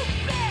 you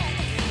bet,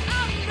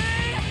 I'm me,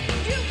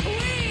 you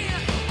queen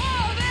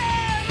of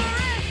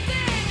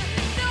everything,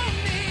 no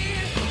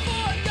need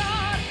for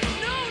God,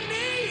 no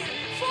need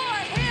for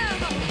him,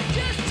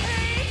 just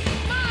take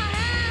my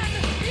hand,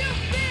 you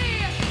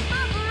be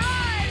my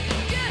bride,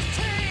 just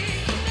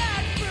take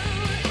that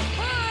fruit,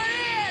 put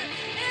it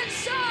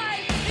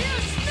inside, you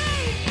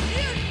snake,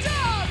 you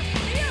dog,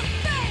 you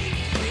fake,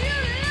 you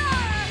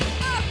liar,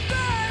 I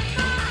burn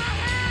my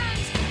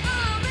hands,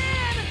 I'm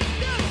in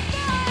the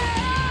fire.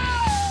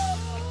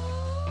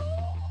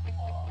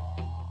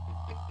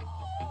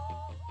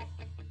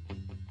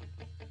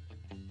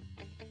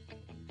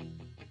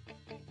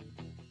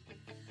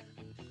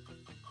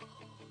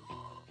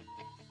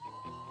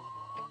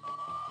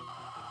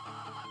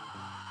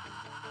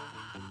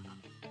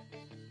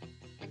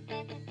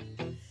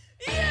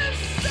 You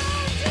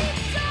salty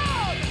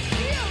dog,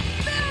 you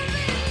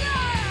filthy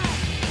liar,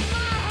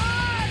 my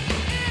heart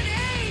it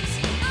aches,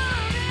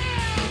 I'm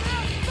in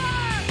the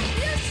fire.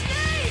 You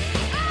snake,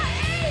 I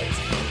hate,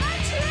 I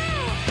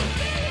true,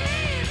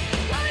 believe,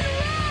 like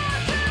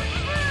rotten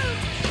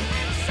fruit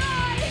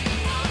inside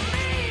of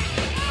me.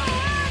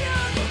 Oh,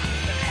 Adam,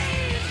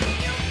 please,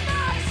 you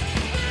must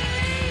believe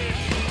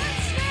that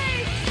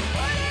snake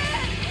put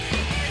it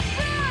in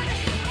front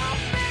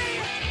of me.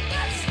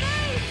 That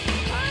snake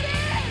put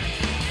it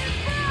in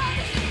front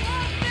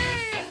of me.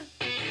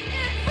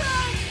 In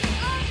front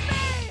of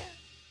me.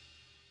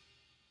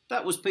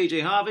 That was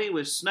PJ Harvey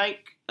with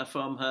Snake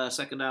from her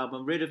second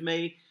album, Rid of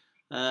Me.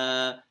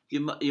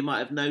 You might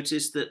have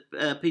noticed that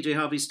PJ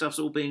Harvey's stuff's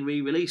all being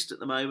re-released at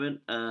the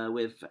moment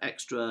with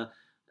extra,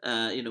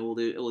 all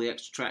the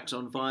extra tracks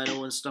on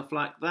vinyl and stuff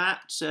like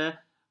that.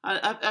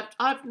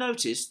 I've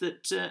noticed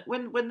that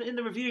when in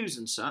the reviews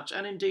and such,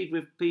 and indeed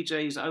with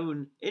PJ's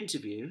own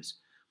interviews,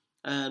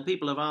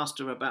 people have asked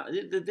her about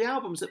the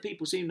albums that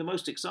people seem the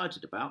most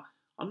excited about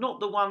are not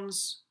the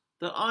ones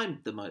that I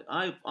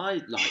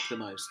like the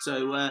most.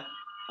 So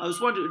I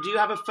was wondering, do you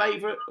have a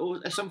favourite or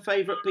some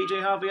favourite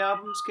PJ Harvey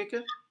albums,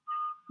 Kicker?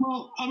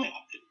 Well, I mean,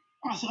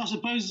 I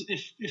suppose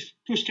if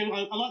push came,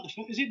 I like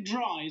the. Is it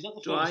Dry? Is that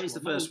the first one? Dry is the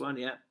first one,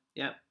 yeah.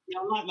 Yeah,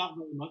 I like that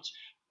very much.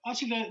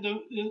 Actually, there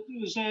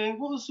was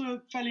what was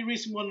a fairly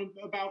recent one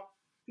about?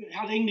 It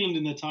had England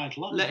in the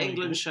title. That was Let very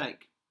England good.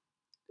 Shake.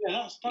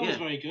 Yeah, that was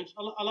very good.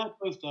 I like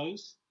both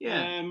those.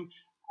 Yeah.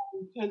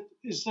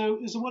 Is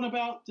the one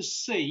about the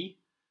sea?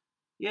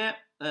 Yeah.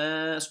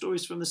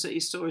 Stories from the City,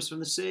 Stories from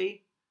the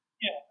Sea.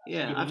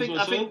 Yeah. I think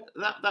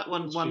that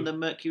one won the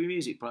Mercury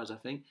Music Prize. I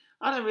think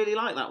I don't really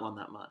like that one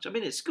that much. I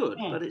mean, it's good,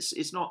 but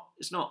it's not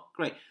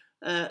great.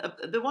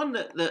 The one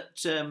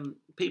that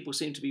people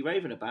seem to be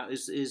raving about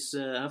is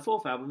her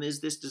fourth album,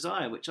 Is This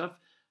Desire, which I've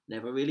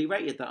never really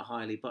rated that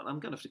highly, but I'm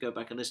going to have to go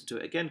back and listen to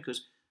it again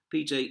because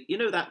PJ, you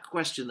know that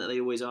question that they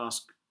always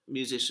ask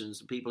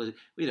musicians and people,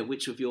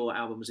 which of your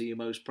albums are you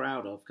most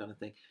proud of, kind of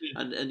thing,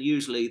 and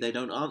usually they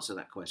don't answer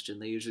that question.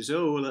 They usually say,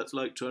 oh, well, that's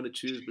like trying to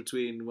choose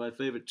between my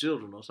favourite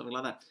children or something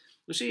like that.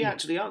 Well, she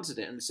actually answered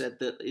it and said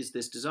that Is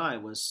This Desire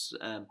was,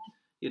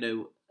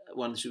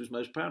 one she was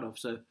most proud of.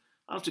 So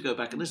I'll have to go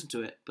back and listen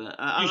to it. But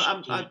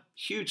I'm a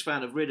huge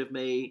fan of Rid of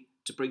Me,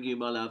 To Bring You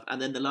My Love,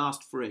 and then the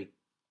last three,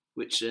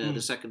 which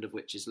the second of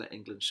which is Let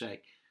England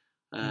Shake.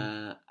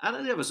 And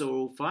the others are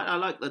all fine. I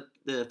like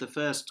the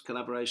first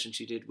collaboration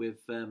she did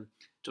with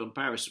John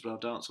Parrish as well,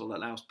 Dancehall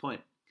at Louse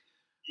Point.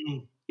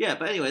 Yeah,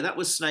 but anyway, that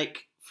was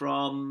Snake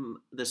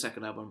from the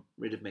second album,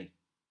 Rid of Me.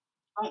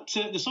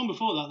 The song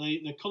before that,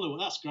 the colour,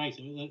 that's great.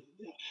 Are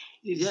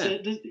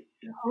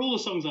all the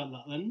songs like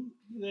that then?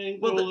 They're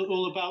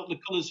all about the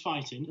colours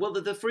fighting. Well,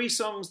 the three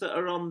songs that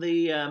are on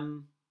the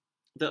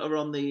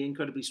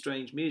Incredibly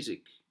Strange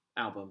Music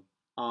album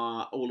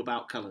are all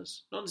about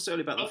colours. Not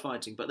necessarily about the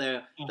fighting, but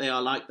they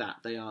are like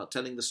that. They are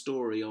telling the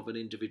story of an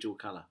individual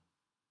colour.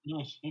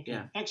 Nice. Okay.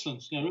 Yeah.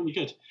 Excellent. Yeah, really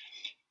good.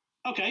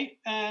 Okay,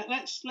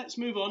 let's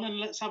move on and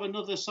let's have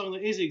another song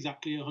that is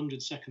exactly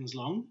 100 seconds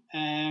long.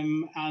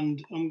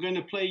 And I'm going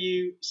to play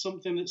you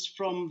something that's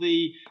from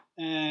the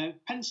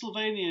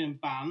Pennsylvania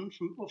band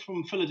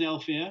from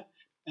Philadelphia,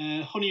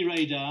 Honey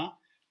Radar,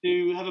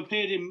 who have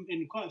appeared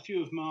in quite a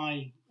few of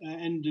my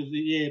end of the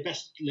year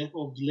best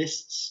of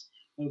lists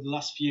over the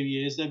last few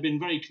years. They've been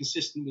very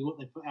consistent with what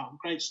they put out.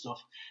 Great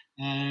stuff.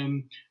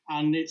 And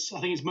I think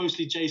it's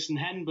mostly Jason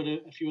Henn, but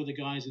a few other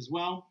guys as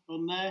well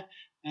on there.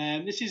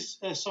 This is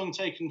a song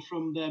taken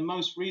from their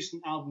most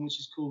recent album, which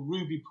is called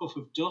Ruby Puff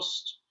of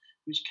Dust,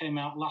 which came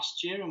out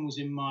last year and was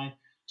in my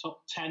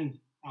top 10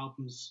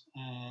 albums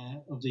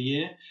of the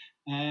year.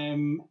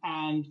 And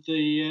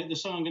the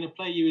song I'm going to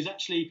play you is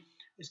actually,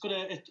 it's got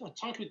a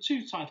title with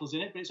two titles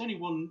in it, but it's only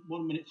 1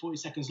 minute 40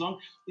 seconds long.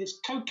 It's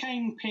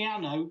Cocaine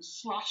Piano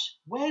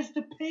 / Where's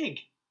the Pig?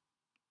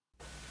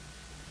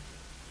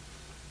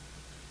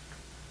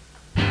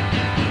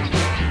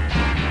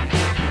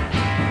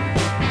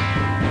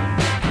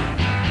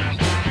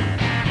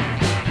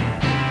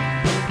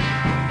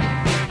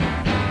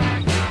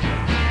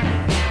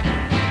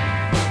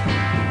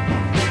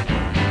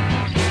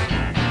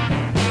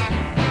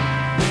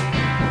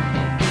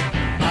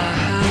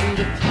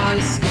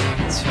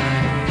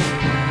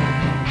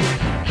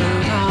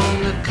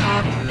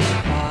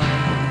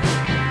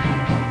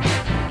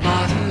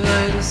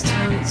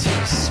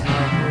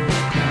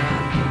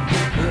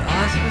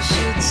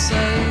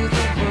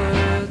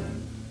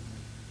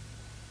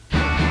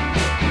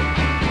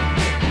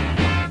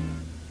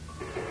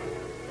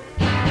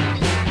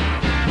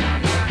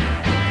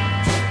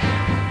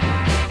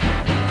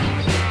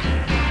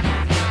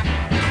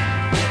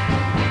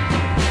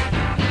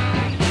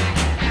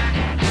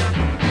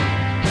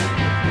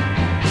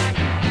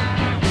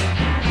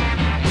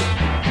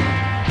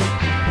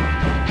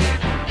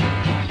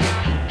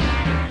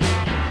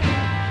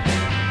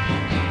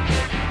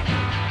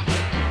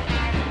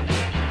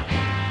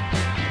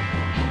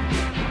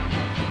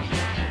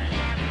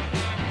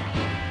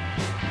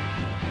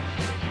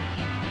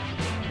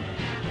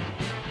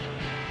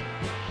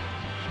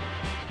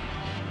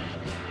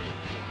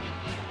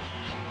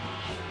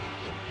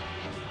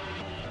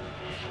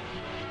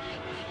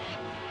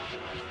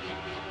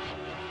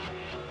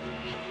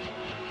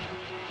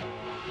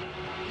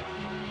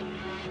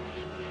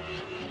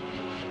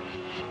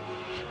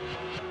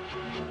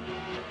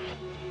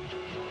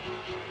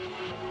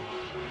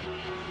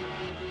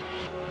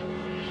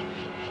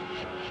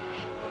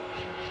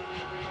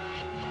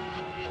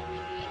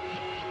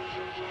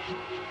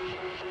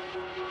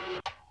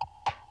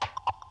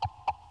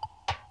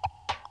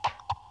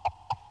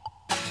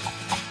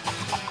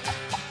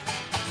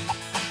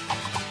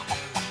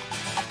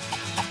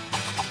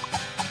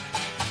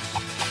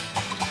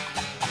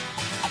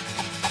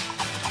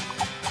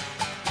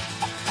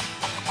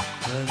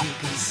 Well, you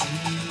can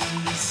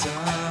see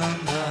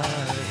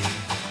somebody.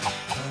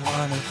 I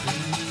wanna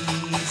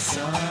be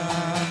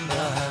somebody,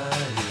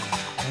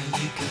 and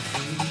you can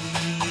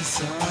be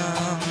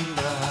somebody,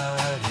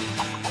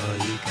 or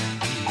you can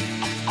be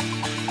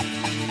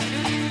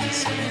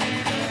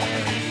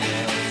somebody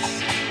else.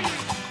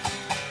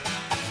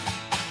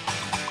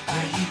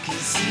 Or you can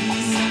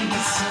see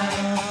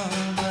somebody.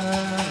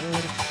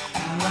 I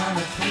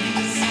wanna be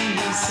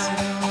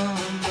somebody,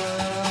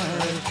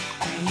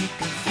 and you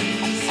can be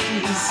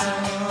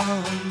somebody,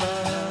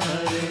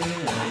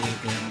 or you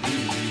can be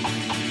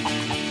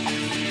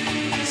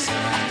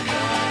somebody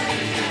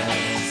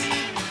else.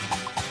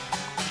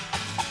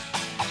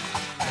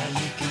 Or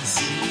you can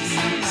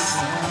see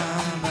somebody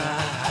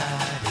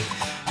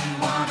and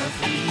wanna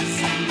be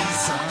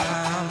somebody,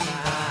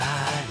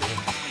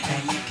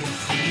 and you can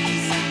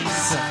free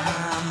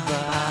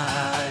somebody,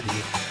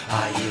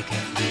 or you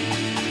can be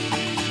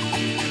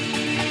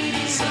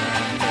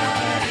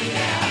somebody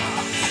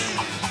else.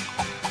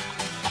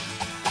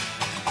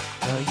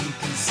 Or you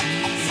can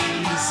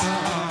see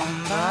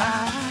somebody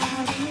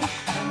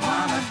and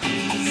wanna be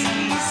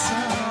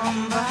somebody,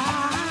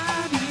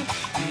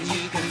 and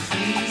you can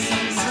free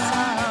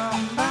somebody,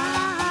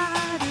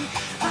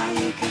 or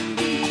you can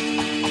be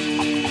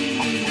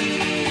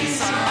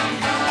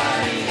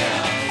somebody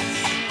else.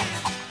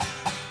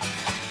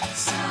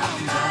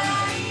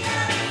 Somebody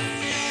else.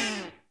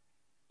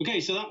 Okay,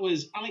 so that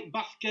was Alec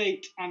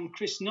Bathgate and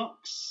Chris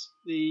Knox,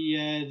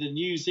 the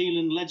New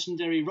Zealand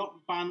legendary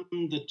rock band,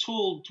 the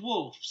Tall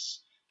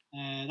Dwarfs.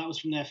 That was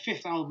from their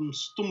fifth album,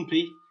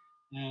 Stumpy,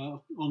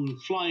 on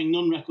Flying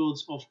Nun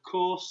Records, of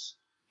course.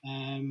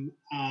 And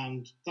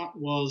that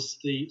was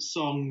the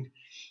song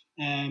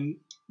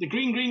The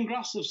Green Green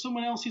Grass of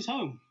Someone Else's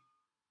Home.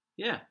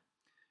 Yeah.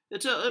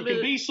 It's You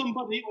can be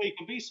somebody or you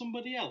can be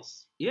somebody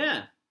else.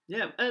 yeah.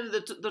 And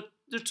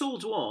the Tall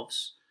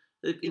Dwarfs,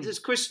 it's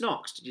Chris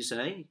Knox, did you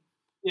say?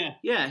 Yeah.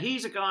 Yeah,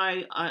 he's a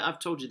guy, I've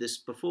told you this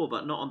before,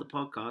 but not on the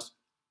podcast.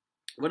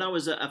 When I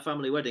was at a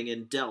family wedding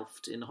in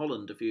Delft in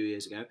Holland a few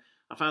years ago,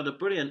 I found a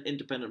brilliant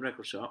independent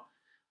record shop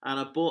and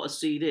I bought a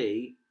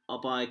CD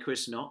by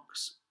Chris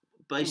Knox,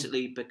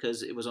 basically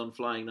because it was on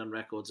Flying Nun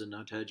Records and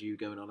I'd heard you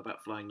going on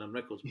about Flying Nun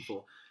Records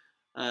before.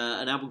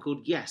 an album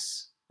called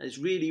Yes. It's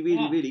really,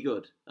 really, really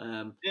good.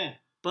 Yeah.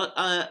 But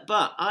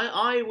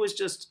I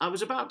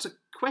was about to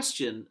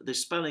question the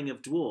spelling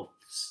of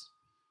dwarfs,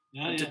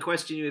 and to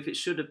question you if it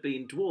should have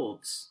been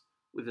dwarves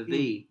with a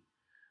V.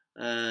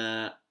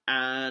 And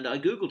I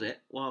googled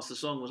it whilst the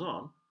song was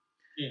on,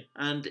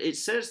 and it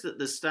says that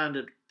the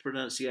standard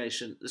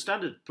pronunciation, the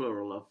standard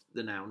plural of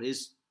the noun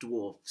is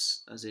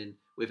dwarfs, as in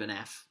with an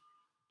F,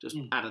 just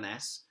add an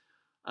S.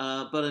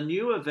 But a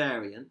newer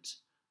variant,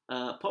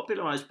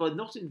 popularised by,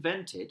 not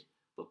invented,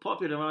 but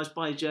popularised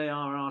by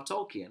J.R.R.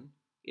 Tolkien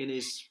in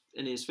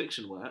his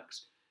fiction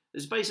works,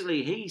 is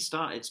basically he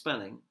started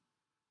spelling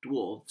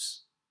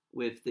dwarves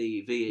with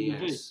the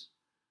VES.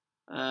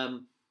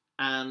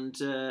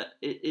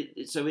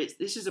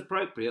 This is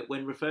appropriate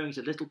when referring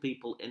to little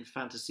people in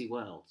fantasy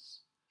worlds.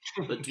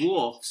 But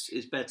dwarfs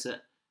is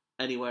better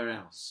anywhere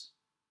else.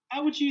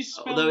 How would you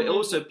spell? Although it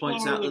also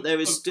points out that there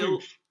is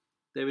roof?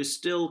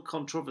 still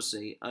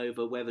controversy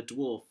over whether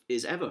dwarf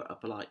is ever a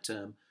polite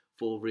term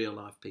for real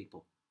life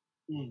people.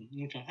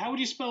 Okay. How would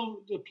you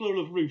spell the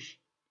plural of roof?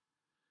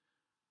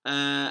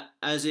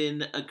 As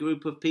in a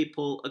group of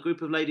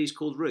ladies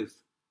called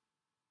Ruth.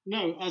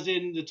 No, as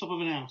in the top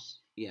of an house.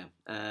 Yeah.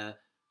 I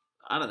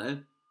don't know.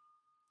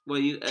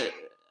 Well,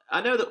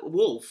 I know that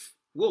wolf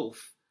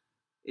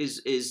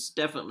is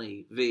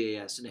definitely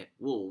VES, isn't it?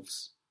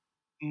 Wolves.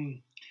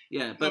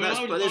 Yeah, but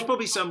there's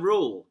probably some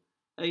rule.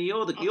 And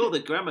you're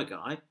the grammar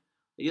guy.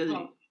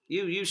 You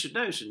should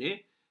know, shouldn't you?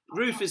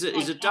 Roof is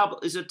a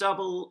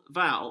double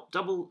vowel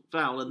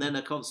and then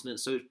a consonant,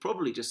 so it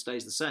probably just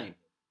stays the same.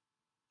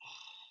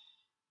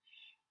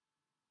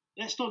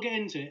 Let's not get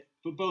into it,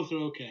 but both are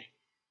okay.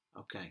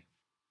 Okay.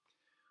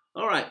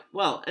 All right.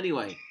 Well,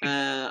 anyway,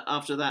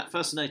 after that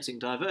fascinating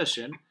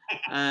diversion,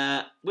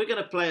 we're going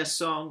to play a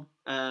song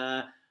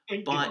by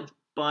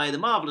the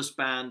marvellous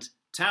band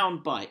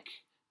Town Bike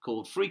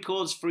called Free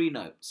Chords, Free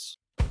Notes.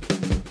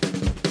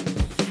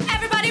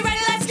 Everybody ready,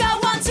 let's go.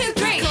 1, 2,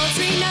 3. Chords,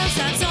 3 notes,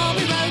 that's all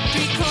we wrote.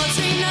 3 chords,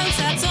 3 notes,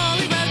 that's all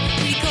we wrote.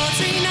 3 chords,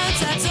 3 notes,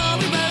 that's all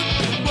we wrote.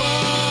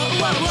 Whoa,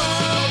 whoa,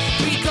 whoa.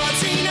 3 chords,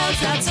 3 notes,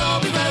 that's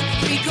all we wrote.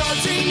 3 chords,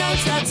 3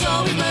 notes, that's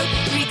all we wrote.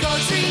 3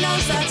 chords, 3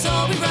 notes, that's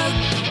all we wrote.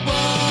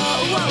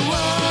 Whoa, whoa,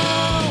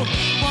 whoa.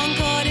 1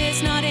 chord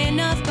is not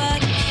enough, but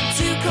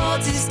 2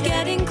 chords is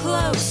getting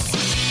close.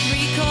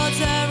 3 chords,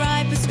 the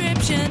right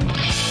prescription.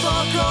 4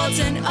 chords,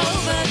 an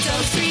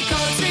overdose. 3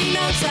 chords, 3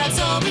 notes, that's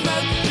all we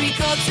wrote. 3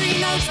 chords,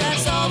 3 notes,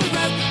 that's all we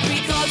wrote.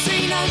 3 chords,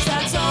 3 notes,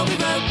 that's all we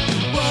wrote.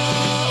 Whoa,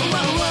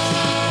 whoa, whoa.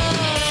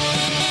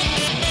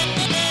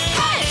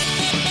 Hey!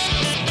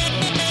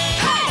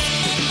 Hey!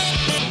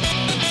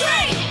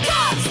 3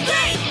 chords,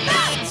 3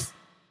 notes!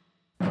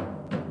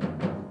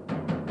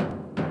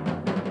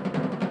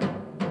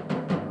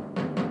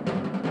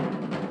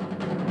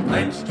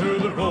 Thanks to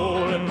the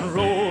rolling,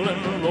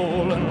 rolling,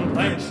 rolling,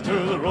 thanks to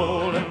the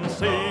rolling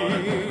sea.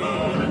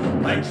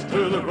 Thanks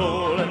to the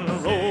rolling,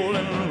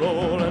 rolling,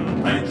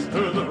 rolling, thanks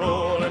to the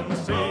rolling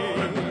sea.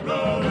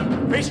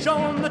 Fish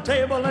on the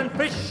table and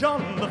fish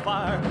on the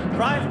fire,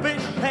 dry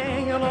fish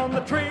hanging on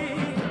the tree.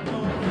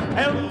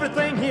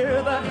 Everything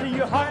here that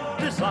your heart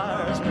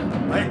desires,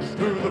 thanks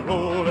to the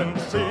rolling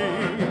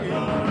sea.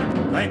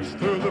 Thanks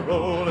to the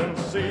rolling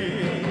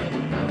sea.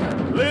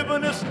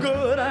 Living is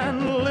good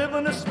and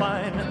living is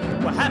fine,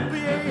 we're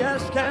happy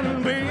as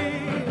can be.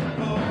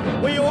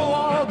 We owe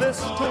all this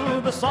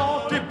to the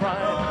salty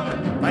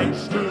brine,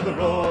 thanks to the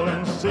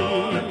rolling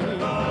sea.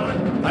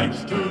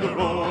 Thanks to the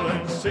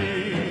rolling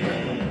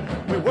sea.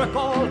 We work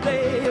all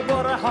day,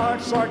 but our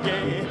hearts are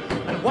gay,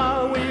 and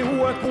while we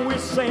work we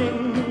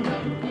sing.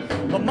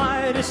 The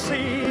mighty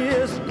sea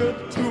is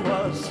good to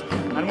us,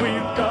 and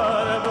we've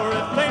got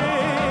everything.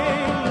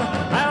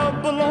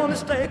 Abalone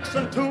steaks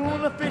and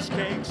tuna fish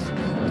cakes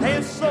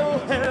taste so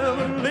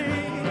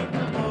heavenly.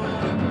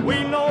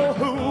 We know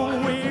who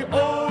we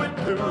owe it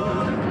to,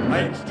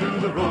 thanks to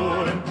the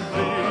rolling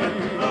sea.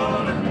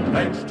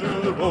 Thanks to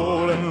the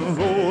rolling,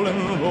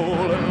 rolling,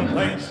 rolling,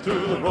 thanks to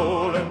the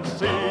rolling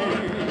sea.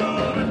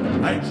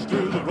 Thanks to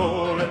the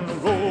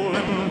rolling,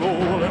 rolling,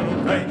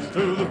 rolling, thanks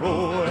to the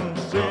rolling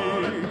sea.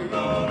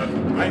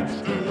 Thanks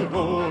to the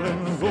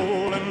rolling,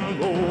 rolling,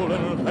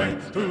 rolling,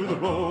 thanks to the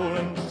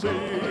rolling sea.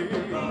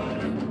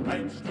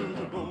 Thanks to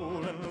the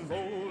rolling,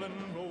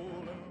 rolling,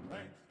 rolling,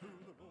 thanks to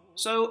the rolling.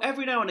 So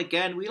every now and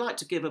again, we like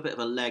to give a bit of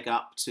a leg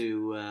up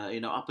to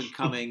up and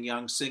coming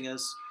young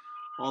singers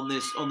on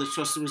the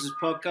Trusted Wizards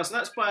podcast. And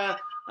that's by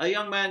a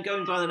young man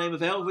going by the name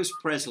of Elvis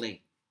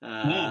Presley. He's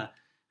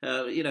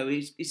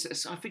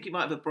I think he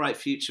might have a bright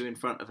future in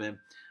front of him,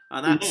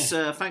 and that's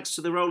thanks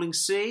to the Rolling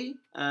Sea.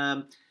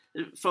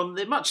 From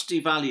the much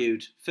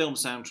devalued film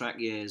soundtrack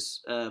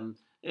years,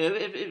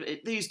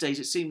 these days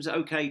it seems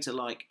okay to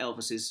like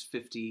Elvis's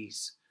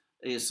 50s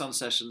Sun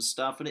Sessions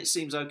stuff, and it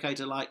seems okay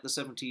to like the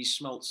 70s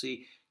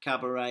schmaltzy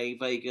cabaret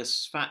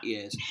Vegas fat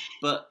years.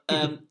 But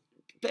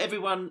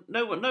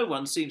no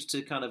one seems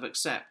to kind of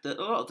accept that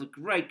a lot of the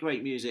great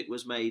music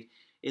was made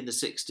in the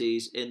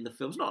 60s in the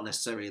films. Not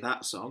necessarily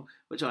that song,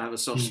 which I have a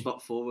soft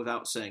spot for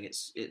without saying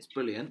it's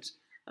brilliant.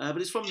 But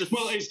it's from the...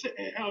 Well,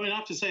 I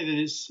have to say that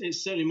it's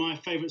certainly my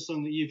favourite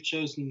song that you've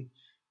chosen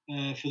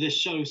for this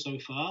show so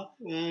far.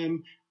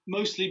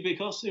 Mostly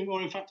because,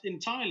 or in fact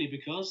entirely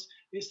because,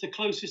 it's the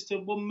closest to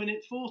 1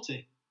 minute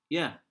 40.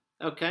 Yeah.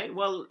 Okay.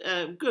 Well,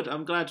 good.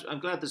 I'm glad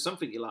there's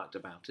something you liked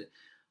about it.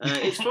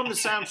 It's from the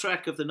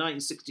soundtrack of the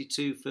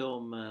 1962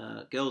 film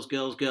Girls,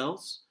 Girls,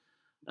 Girls.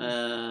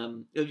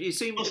 Have you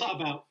seen? What's that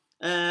about?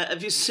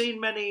 Have you seen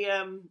many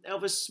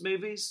Elvis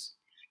movies,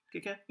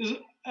 Kika?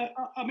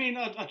 I mean,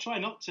 I try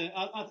not to.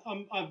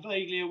 I'm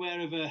vaguely aware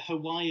of a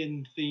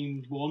Hawaiian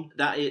themed one.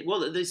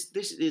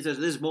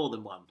 There's more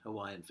than one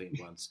Hawaiian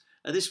themed ones.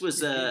 This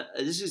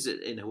is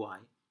in Hawaii.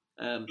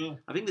 I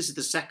think this is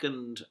the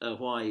second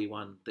Hawaii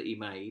one that he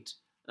made.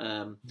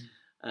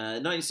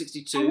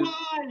 1962.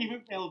 Hawaii,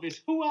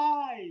 Elvis,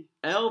 Hawaii.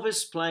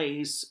 Elvis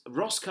plays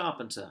Ross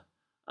Carpenter,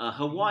 a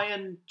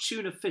Hawaiian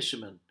tuna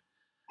fisherman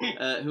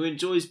who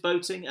enjoys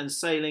boating and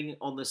sailing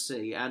on the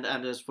sea. And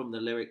as from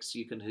the lyrics,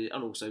 you can hear,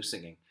 and also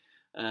singing.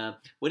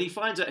 When he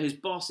finds out his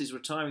boss is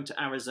retiring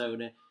to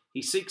Arizona,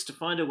 he seeks to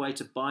find a way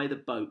to buy the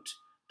boat,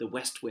 the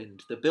West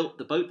Wind, the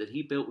boat that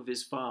he built with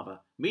his father.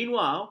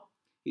 Meanwhile,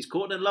 he's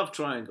caught in a love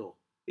triangle.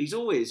 He's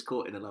always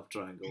caught in a love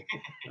triangle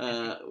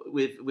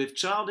with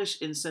childish,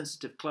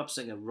 insensitive club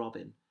singer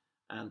Robin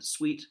and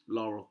sweet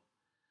Laurel.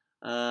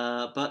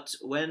 But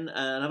when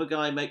another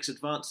guy makes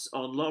advance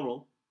on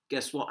Laurel,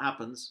 guess what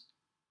happens?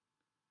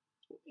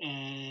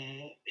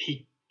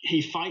 He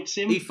fights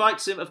him. He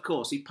fights him, of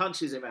course. He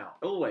punches him out.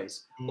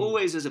 Always.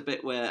 Always there's a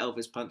bit where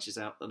Elvis punches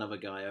out another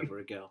guy over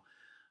a girl.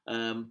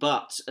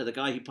 But the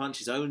guy he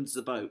punches owns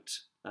the boat.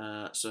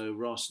 So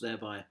Ross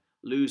thereby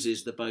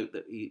loses the boat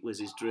that was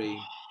his dream.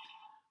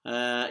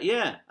 Does he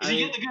get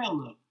the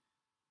girl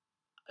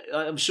though?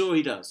 I'm sure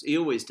he does. He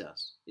always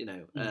does. You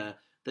know.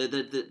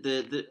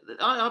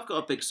 I've got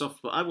a big soft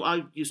spot.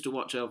 I used to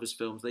watch Elvis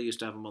films. They used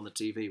to have them on the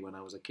TV when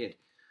I was a kid.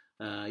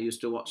 I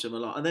used to watch them a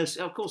lot, and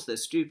of course they're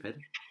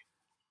stupid.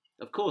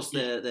 Of course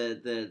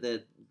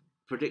they're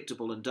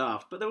predictable and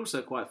daft, but they're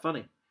also quite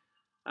funny,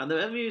 and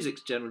the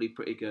music's generally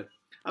pretty good.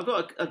 I've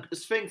got a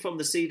thing from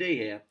the CD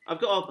here. I've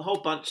got a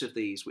whole bunch of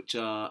these, which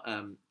are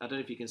I don't know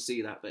if you can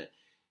see that, but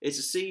it's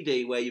a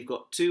CD where you've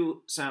got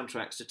two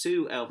soundtracks to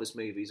two Elvis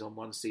movies on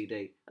one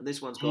CD, and this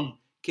one's got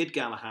Kid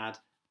Galahad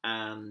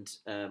and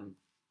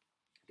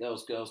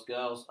Girls, Girls,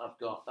 Girls. I've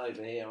got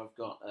over here. I've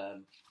got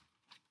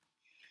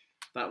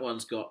that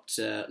one's got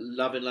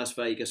Love in Las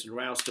Vegas and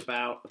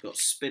Roustabout. I've got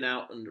Spin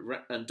Out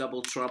and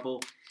Double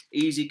Trouble.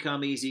 Easy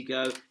Come, Easy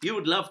Go. You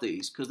would love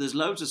these because there's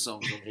loads of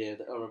songs on here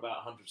that are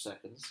about 100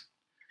 seconds.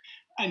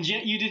 And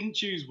yet you didn't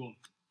choose one.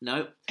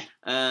 No.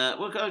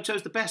 Well, I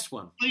chose the best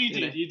one. No, you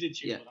did. You did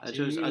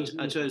choose one.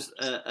 I chose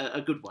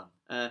a good one.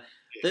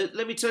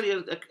 Let me tell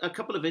you a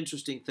couple of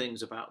interesting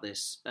things about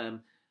this.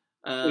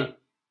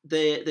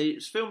 They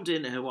filmed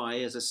in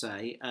Hawaii, as I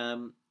say,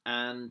 and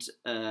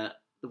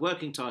the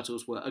working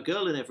titles were A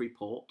Girl in Every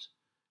Port,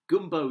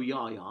 Gumbo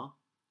Yaya,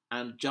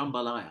 and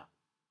Jambalaya.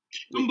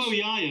 Gumbo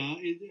Yaya,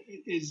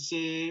 is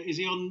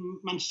he on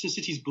Manchester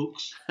City's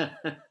books?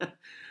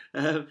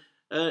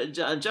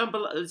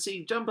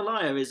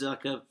 Jambalaya is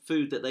like a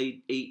food that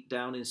they eat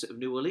down in sort of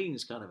New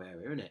Orleans kind of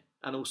area, isn't it?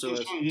 And also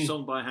a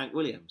song by Hank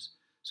Williams.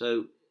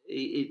 So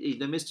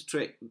they missed a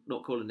trick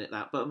not calling it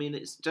that. But I mean,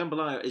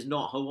 Jambalaya is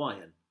not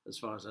Hawaiian as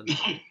far as I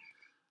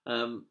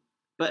know.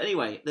 But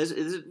anyway, there's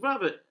a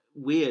rather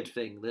weird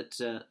thing that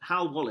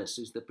Hal Wallace,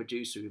 who's the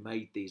producer who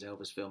made these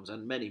Elvis films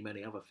and many,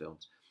 many other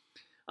films,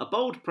 a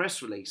bold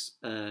press release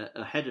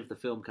ahead of the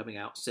film coming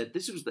out said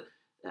this was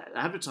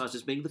advertised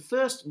as being the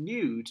first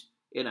nude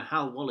in a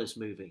Hal Wallace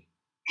movie.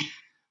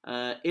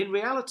 In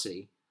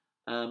reality,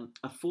 a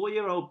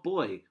 4-year-old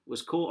boy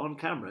was caught on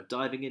camera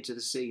diving into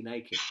the sea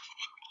naked.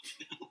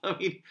 I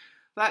mean,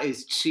 that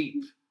is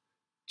cheap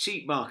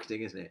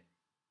marketing, isn't it?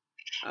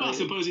 I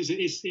suppose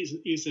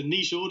it's a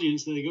niche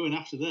audience that they're going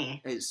after there.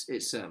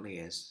 It certainly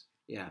is.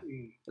 Yeah.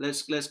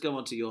 Let's go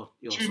on to your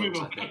songs,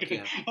 I think. Okay.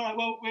 Yeah. All right.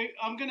 Well,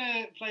 I'm going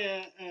to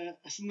play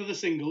another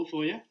single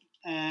for you,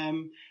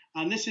 and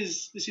this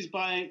is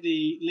by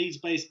the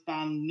Leeds-based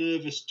band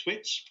Nervous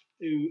Twitch,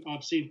 who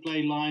I've seen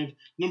play live a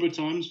number of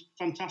times.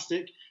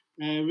 Fantastic,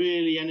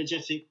 really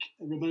energetic,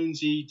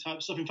 Ramonesy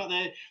type stuff. In fact,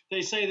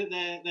 they say that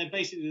they're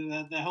basically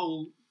their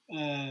whole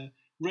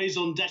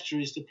raison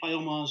d'etre is to play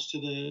homage to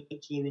the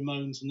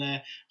Ramones and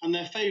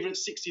their favourite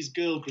 60s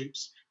girl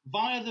groups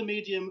via the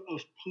medium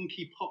of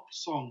punky pop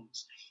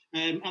songs.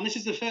 And this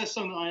is the first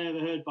song that I ever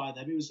heard by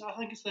them. I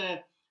think it's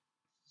their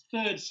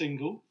third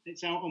single.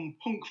 It's out on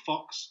Punk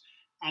Fox,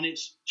 and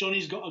it's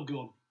Johnny's Got a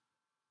Gun.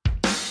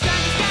 Johnny's got a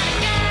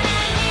gun,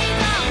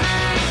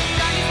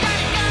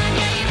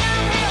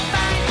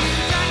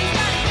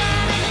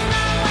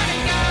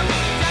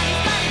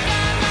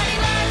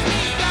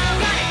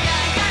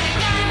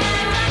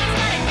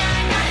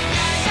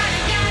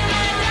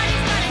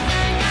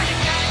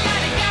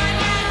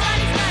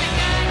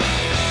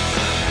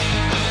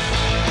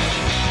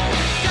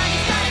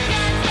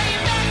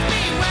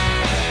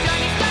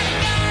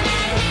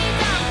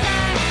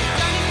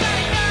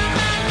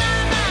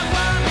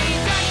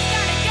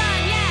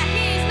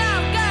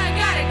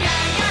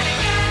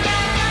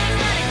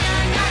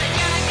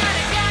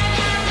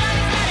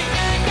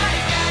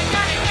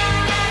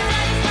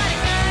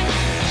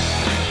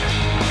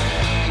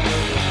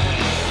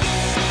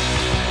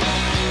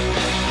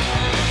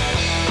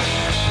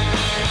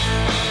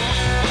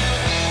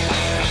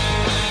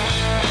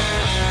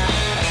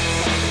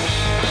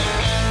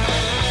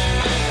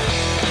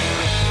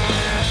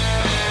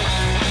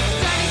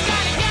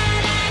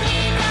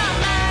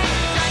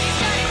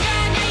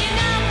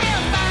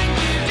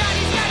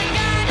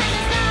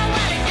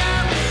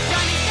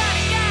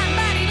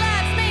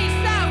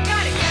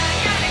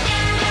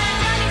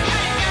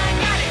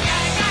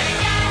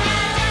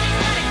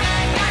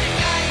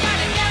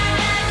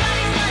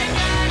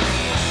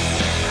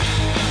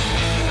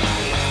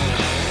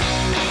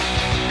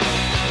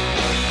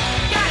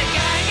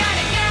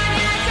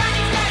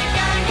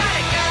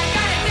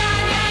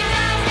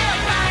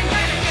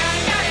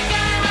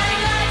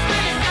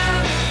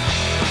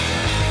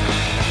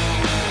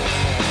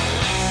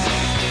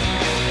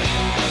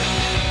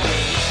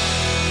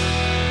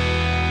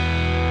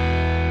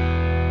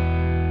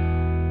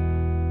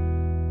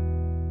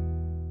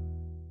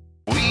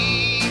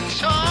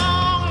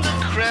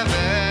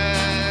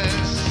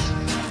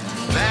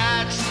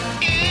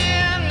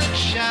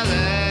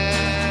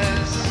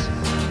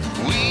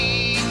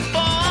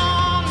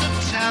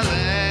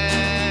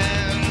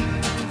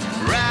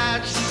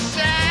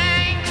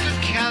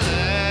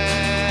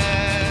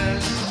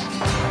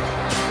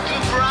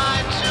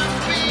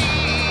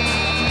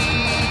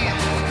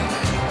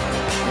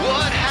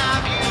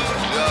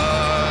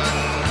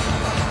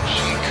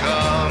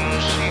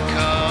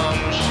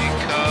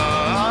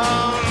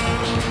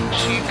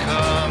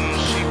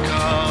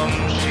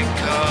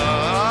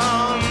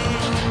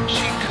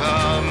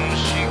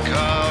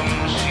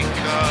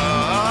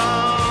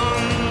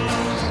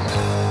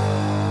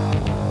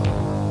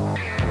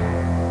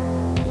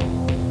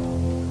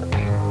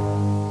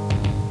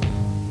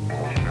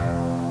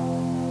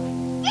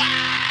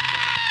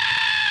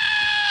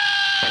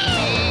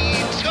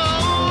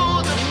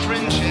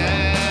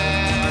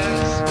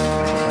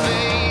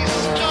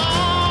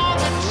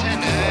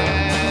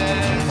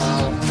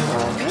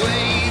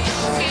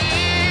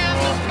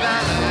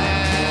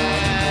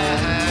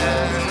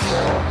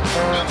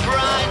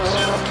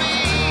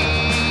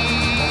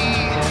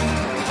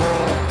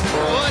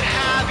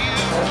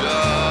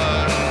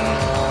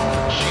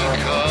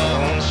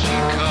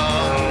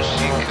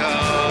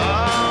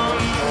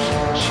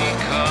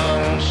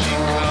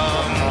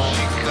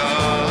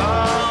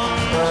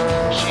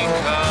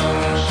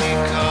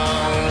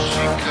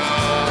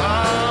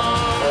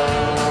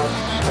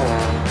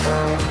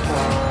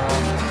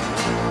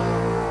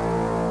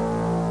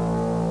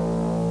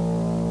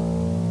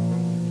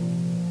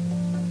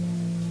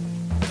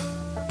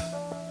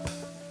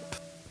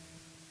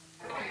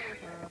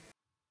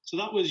 So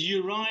that was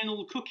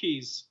Urinal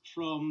Cookies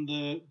from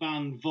the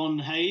band Von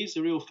Hayes,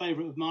 a real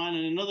favourite of mine,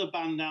 and another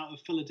band out of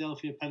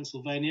Philadelphia,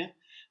 Pennsylvania.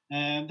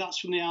 That's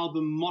from the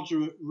album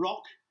Moderate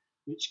Rock,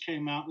 which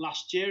came out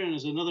last year, and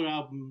is another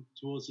album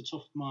towards the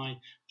top of my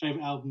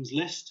favourite albums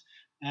list.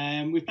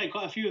 We've played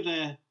quite a few of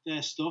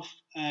their stuff,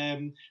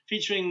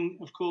 featuring,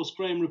 of course,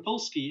 Graham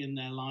Rapolsky in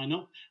their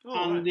lineup.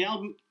 And the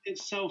album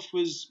itself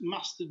was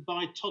mastered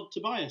by Todd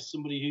Tobias,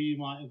 somebody who you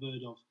might have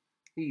heard of.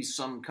 He's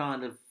some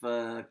kind of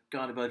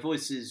Guided by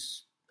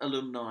Voices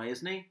alumni,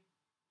 isn't he?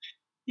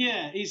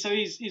 Yeah, he's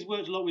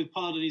worked a lot with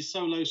Pollard and his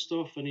solo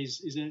stuff, and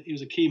he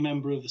was a key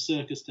member of the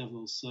Circus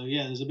Devils. So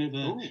yeah, there's a bit of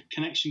a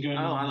connection going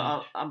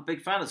on. I'm a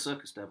big fan of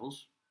Circus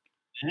Devils.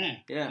 Yeah.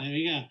 There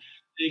you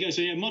go.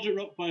 So yeah, Moderate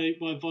Rock by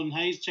Von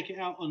Hayes. Check it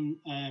out on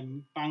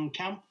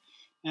Bandcamp.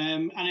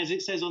 And as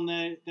it says on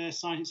their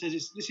site, it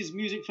says this is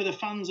music for the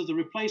fans of the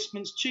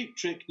Replacements, Cheap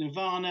Trick,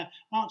 Nirvana,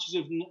 Archers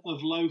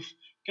of Loaf,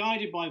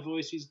 Guided by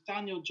Voices,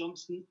 Daniel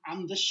Johnston,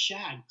 and the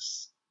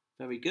Shags.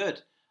 Very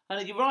good.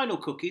 And urinal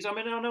cookies, I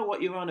mean, I know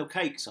what urinal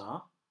cakes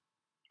are.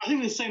 I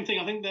think they're the same thing.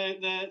 I think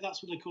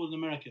that's what they're called in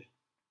America.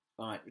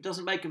 Right. It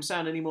doesn't make them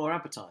sound any more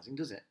appetising,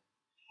 does it?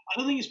 I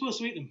don't think you're supposed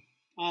to eat them.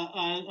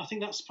 I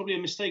think that's probably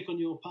a mistake on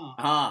your part.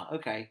 Ah,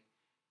 okay.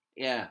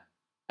 Yeah.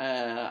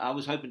 I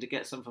was hoping to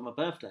get some for my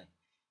birthday.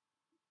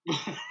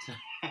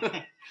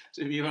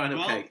 Some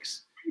urinal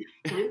cakes.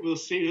 We'll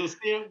see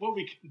what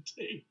we can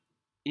do.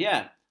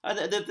 Yeah.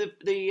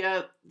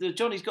 The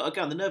Johnny's Got a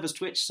Gun, the Nervous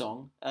Twitch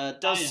song,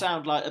 does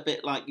sound like a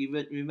bit like you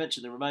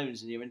mentioned the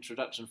Ramones in your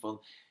introduction for them.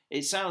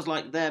 It sounds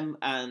like them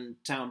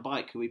and Town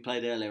Bike, who we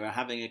played earlier, are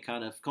having a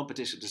kind of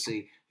competition to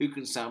see who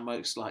can sound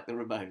most like the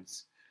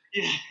Ramones.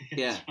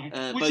 Yeah.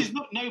 Right. Which is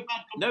no bad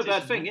competition. No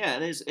bad thing. Yeah,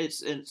 and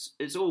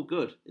it's all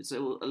good. It's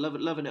all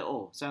loving it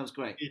all. Sounds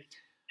great.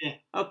 Yeah.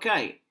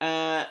 Okay.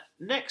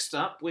 Next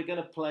up, we're going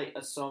to play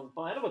a song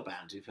by another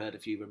band who've heard a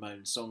few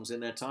Ramones songs in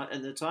their time,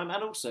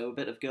 and also a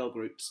bit of girl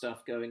group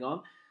stuff going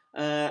on.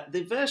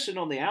 The version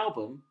on the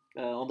album,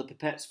 on the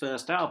Pipettes'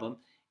 first album,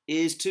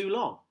 is too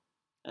long.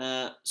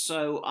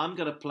 So I'm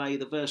going to play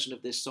the version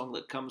of this song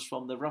that comes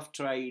from the Rough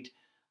Trade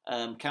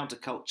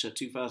Counterculture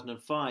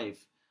 2005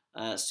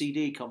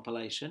 CD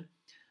compilation.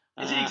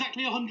 Is it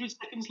exactly 100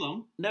 seconds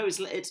long? No, it's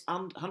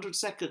 100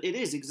 seconds. It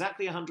is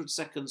exactly 100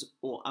 seconds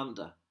or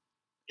under.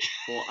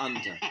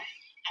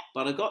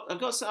 But I've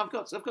got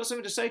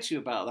something to say to you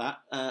about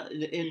that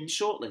in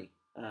shortly,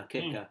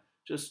 Kipka.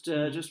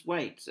 Just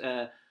wait.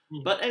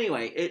 But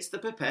anyway, it's the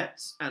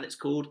Pipettes, and it's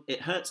called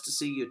 "It Hurts to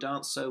See You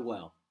Dance So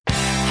Well."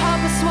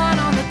 Helpless one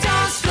on the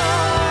dance floor,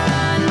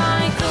 and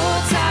my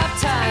thoughts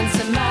have turned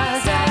to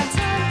murder.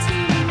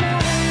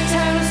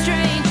 Total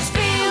strangers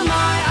feel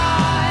my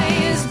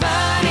eyes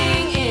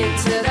burning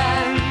into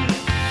them.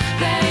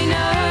 They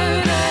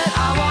know that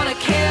I want to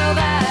kill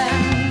them,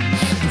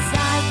 'cause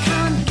I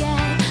can't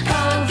get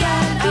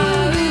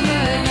over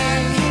you.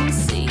 Can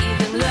see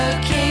them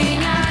looking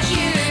at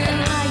you,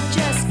 and I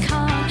just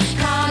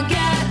can't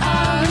get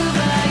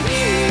over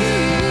you.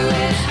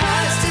 It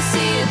hurts to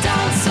see you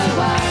dance so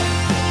well.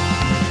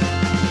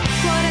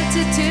 Wanted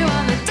to do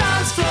on the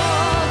dance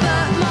floor,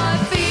 but my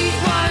feet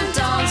won't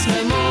dance no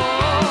more.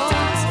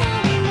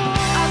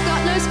 I've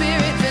got no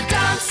spirit for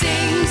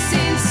dancing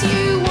since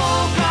you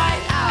walked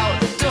right out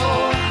the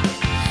door.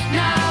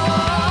 Now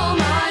all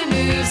my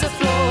moves are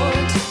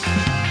flawed,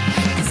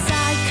 'cause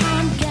I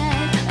can't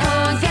get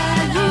over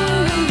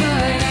you.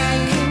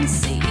 Can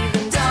see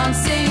them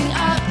dancing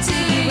up to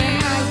you, and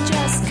I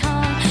just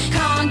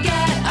can't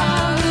get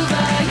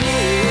over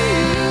you.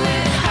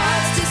 It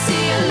hurts to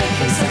see you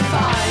looking so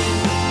fine.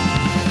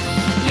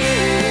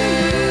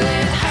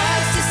 It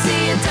hurts to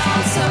see you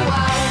dance so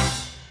well.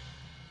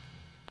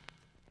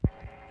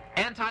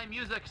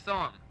 Anti-music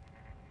song.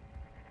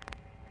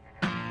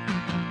 I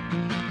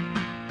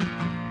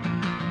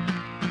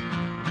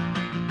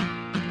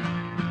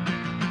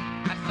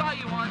saw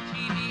you on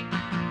TV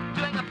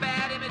doing a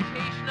bad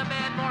imitation of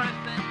Van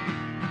Morrison.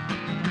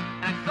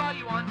 And I saw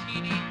you on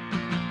TV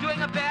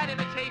doing a bad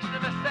imitation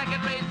of a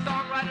second-rate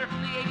songwriter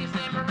from the 80s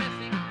named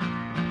Morrissey.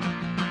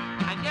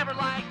 I never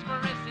liked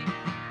Morrissey,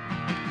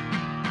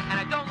 and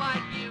I don't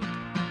like you.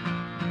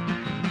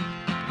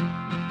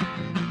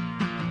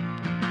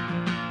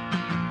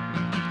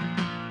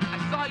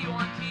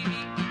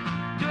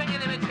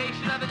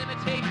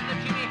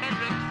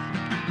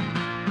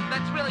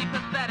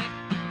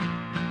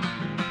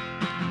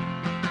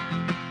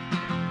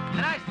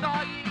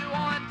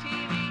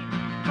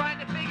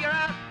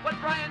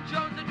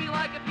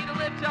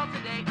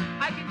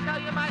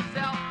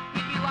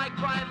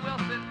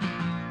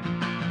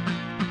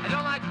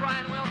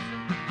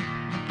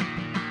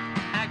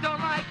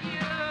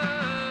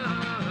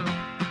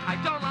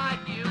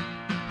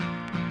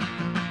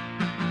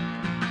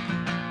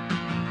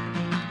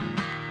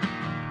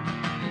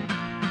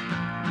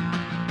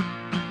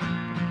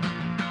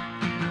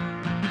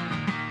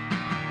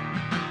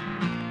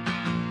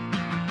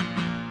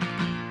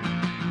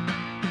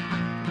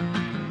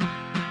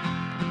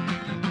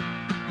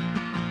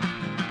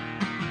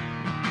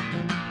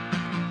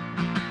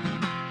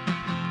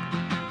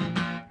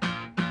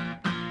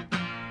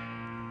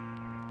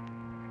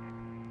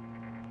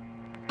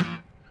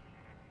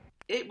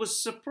 was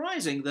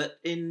surprising that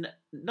in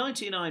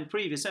 99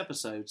 previous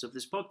episodes of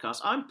this podcast,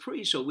 I'm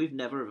pretty sure we've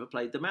never ever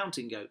played the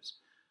Mountain Goats.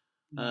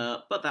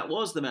 But that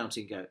was the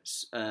Mountain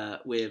Goats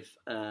with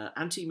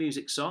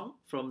Anti-Music Song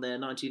from their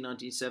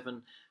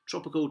 1997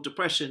 Tropical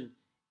Depression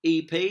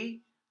EP.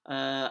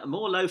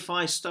 More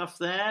lo-fi stuff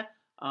there.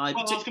 I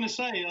was going to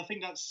say, I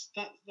think that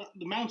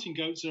the Mountain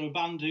Goats are a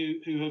band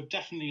who have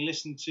definitely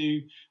listened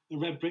to the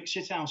Red Brick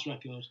Shithouse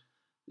record.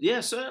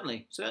 Yeah,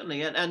 certainly.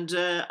 And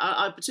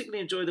I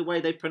particularly enjoy the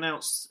way they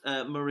pronounce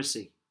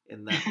Morrissey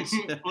in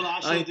that. Well,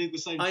 I do the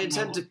same. I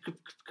intend to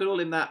call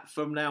him that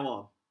from now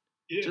on.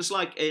 Yeah. Just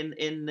like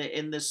in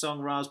the song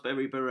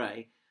Raspberry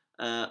Beret,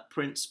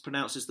 Prince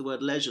pronounces the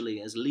word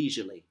leisurely as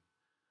leisurely.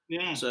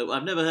 Yeah. So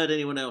I've never heard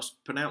anyone else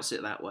pronounce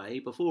it that way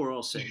before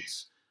or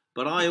since.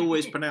 But I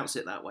always pronounce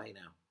it that way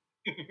now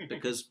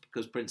because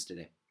Prince did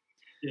it.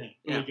 Yeah,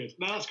 very good.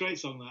 No, that's a great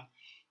song, that.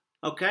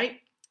 Okay.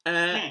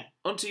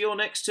 On to your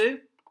next two.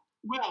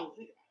 Well,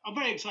 I'm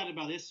very excited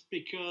about this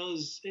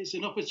because it's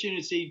an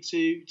opportunity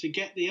to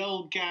get the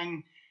old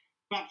gang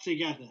back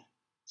together.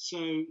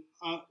 So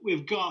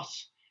we've got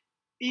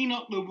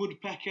Enoch the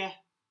Woodpecker,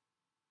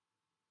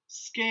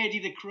 Scaredy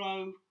the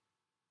Crow,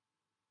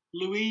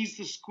 Louise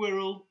the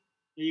Squirrel.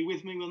 Are you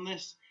with me on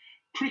this?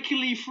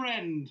 Prickly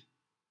Friend,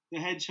 the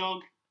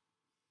Hedgehog,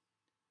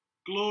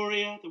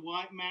 Gloria, the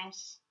White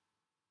Mouse,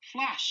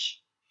 Flash,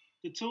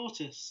 the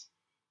Tortoise,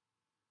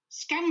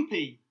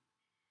 Scampy,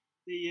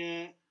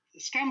 the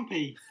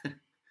Scampy,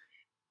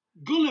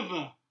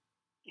 Gulliver,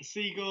 a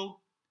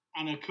seagull,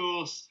 and of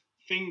course,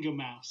 Finger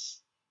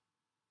Mouse,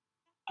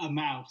 a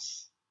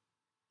mouse.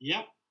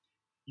 Yep,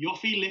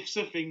 Yoffie lifts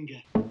a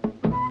finger.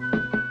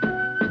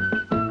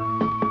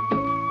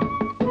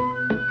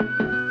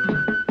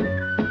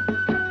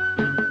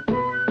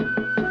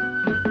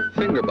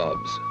 Finger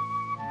bobs.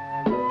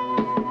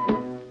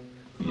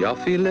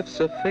 Yoffie lifts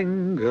a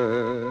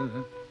finger,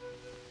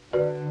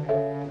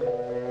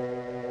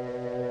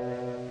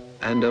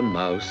 and a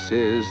mouse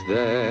is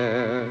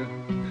there.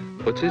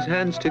 Puts his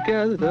hands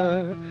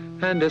together,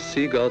 and a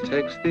seagull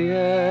takes the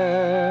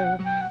air.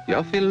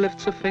 Yoffie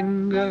lifts a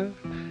finger,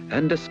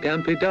 and a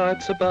scampi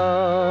darts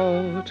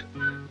about.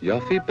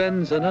 Yoffie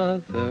bends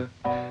another,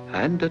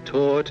 and a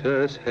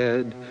tortoise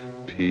head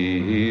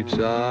peeps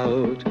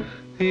out.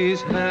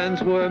 These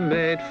hands were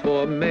made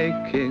for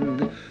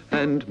making,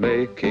 and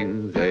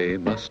making they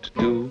must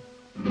do.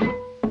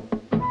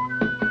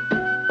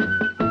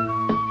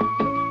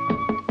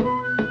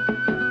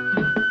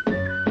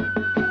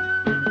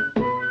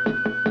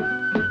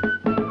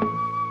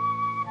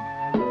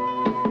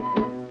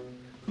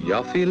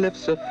 Yoffie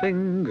lifts a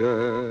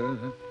finger,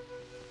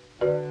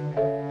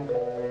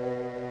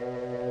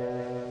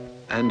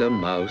 and a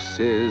mouse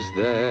is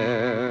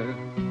there.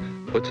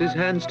 Puts his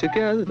hands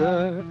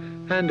together,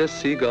 and a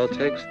seagull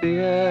takes the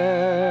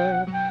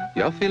air.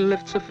 Yoffie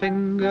lifts a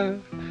finger,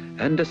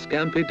 and a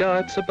scampi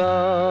darts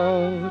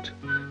about.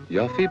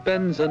 Yoffie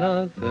bends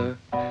another,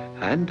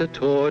 and a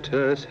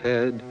tortoise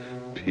head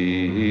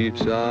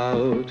peeps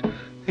out.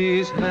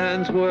 These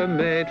hands were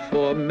made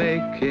for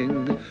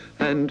making,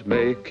 and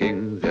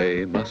making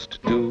they must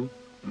do.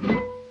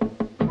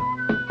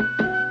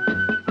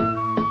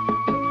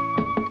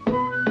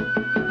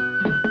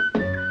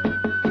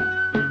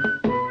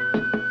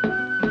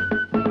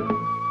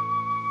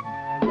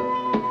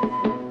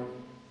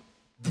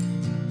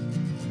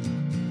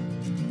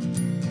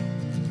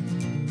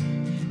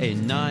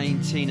 In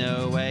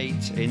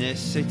 1908, in a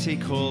city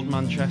called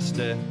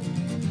Manchester,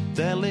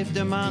 there lived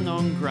a man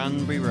on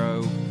Granby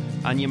Row,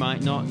 and you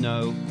might not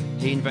know,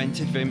 he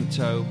invented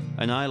Vimto,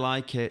 and I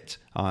like it.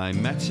 I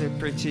met a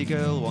pretty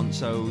girl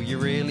once, oh, you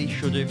really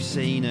should have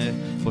seen her,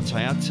 but I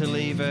had to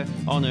leave her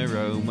on her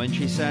own when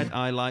she said,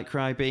 I like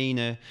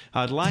Ribena.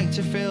 I'd like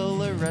to fill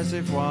the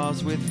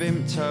reservoirs with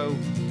Vimto,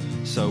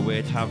 so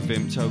we'd have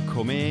Vimto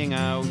coming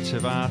out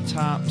of our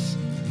taps.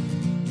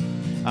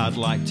 I'd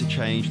like to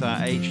change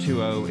that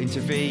H2O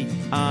into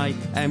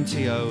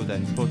VIMTO,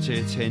 then put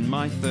it in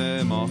my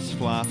thermos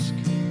flask.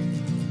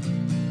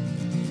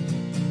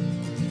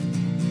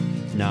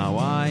 Now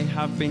I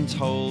have been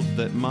told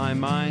that my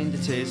mind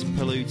it is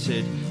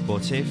polluted,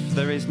 but if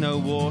there is no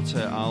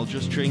water, I'll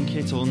just drink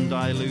it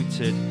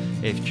undiluted.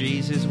 If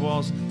Jesus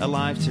was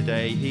alive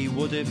today, he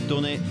would have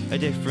done it a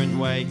different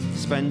way,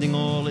 spending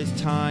all his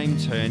time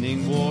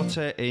turning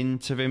water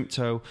into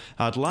Vimto.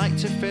 I'd like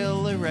to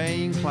fill the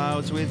rain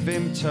clouds with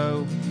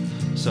Vimto,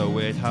 so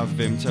we'd have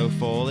Vimto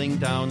falling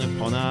down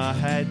upon our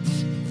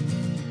heads.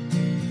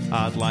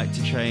 I'd like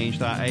to change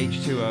that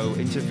H2O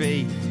into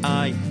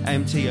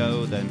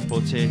VIMTO, then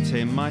put it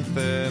in my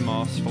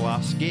thermos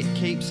flask. It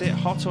keeps it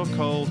hot or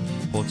cold,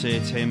 put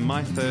it in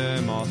my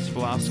thermos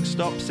flask.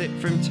 Stops it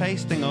from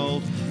tasting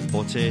old,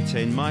 put it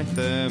in my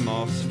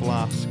thermos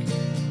flask.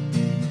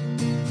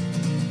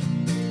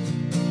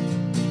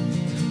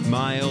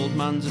 My old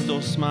man's a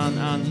dustman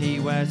and he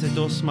wears a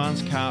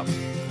dustman's cap.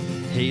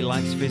 He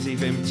likes fizzy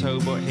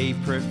Vimto, but he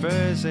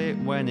prefers it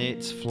when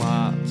it's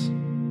flat.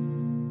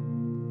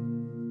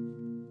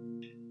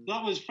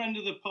 That was friend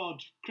of the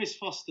pod, Chris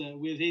Foster,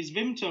 with his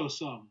Vimto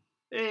song.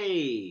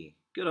 Hey,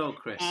 good old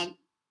Chris. And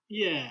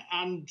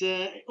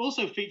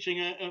also featuring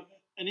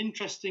an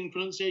interesting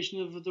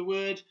pronunciation of the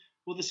word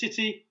or the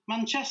city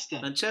Manchester.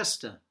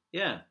 Manchester,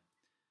 yeah.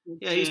 Which,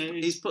 Yeah,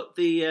 he's put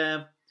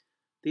the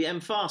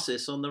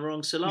emphasis on the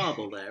wrong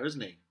syllable there,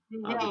 isn't he?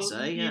 I would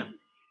say, yeah.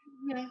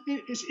 Yeah,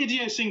 it's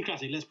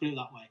idiosyncratic. Let's put it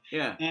that way.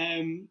 Yeah.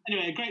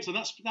 Anyway, a great song.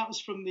 That was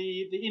from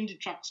the Indie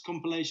Tracks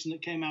compilation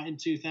that came out in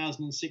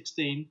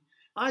 2016.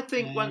 I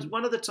think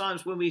one of the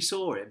times when we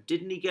saw him,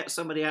 didn't he get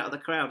somebody out of the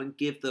crowd and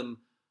give them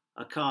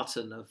a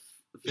carton of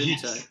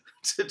Vimto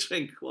to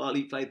drink while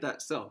he played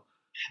that song?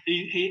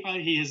 He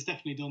has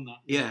definitely done that.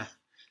 Yeah.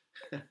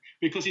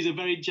 Because he's a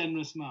very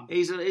generous man.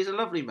 He's a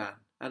lovely man,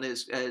 and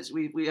it's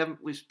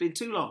been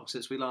too long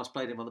since we last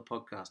played him on the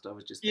podcast. I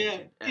was just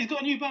thinking. Yeah, he's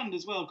got a new band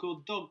as well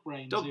called Dog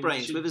Brains. Dog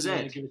Brains with a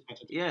Z.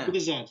 Yeah, with a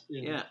Z.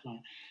 Yeah.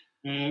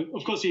 Right.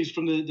 Of course, he's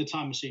from the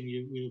Time Machine.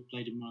 We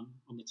played him on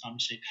the Time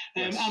Machine.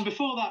 Yes. And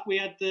before that, we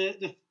had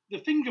the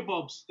Finger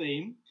Bobs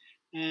theme,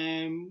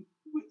 the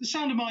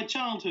sound of my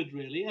childhood,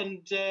 really.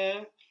 And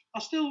I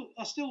still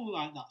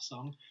like that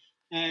song.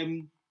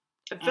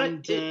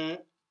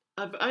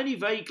 I only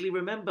vaguely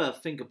remember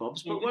Finger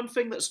Bobs, but one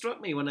thing that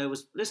struck me when I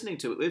was listening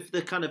to it, with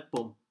the kind of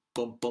bum,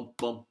 bum, bum,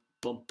 bum,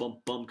 bum, bum,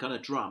 bum kind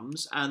of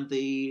drums and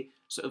the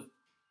sort of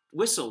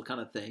whistle kind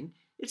of thing,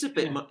 it's a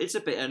bit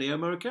Ennio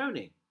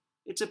Morricone.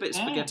 It's a bit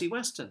spaghetti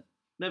western.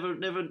 Never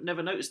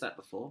noticed that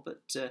before,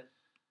 but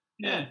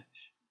yeah.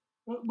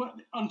 Well,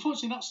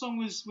 unfortunately, that song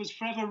was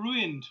forever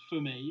ruined for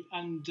me.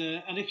 And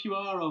if you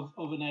are of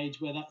an age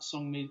where that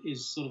song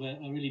is sort of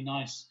a really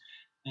nice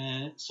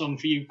song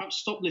for you, perhaps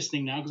stop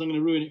listening now, because I'm going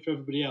to ruin it for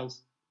everybody else.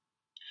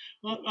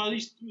 Well, at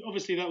least,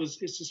 obviously,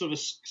 it's a sort of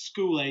a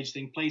school age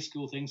thing, play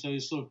school thing. So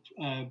it's sort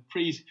of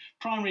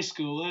primary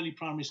school, early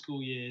primary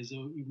school years,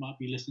 or you might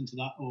be listening to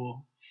that,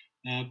 or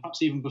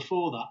perhaps even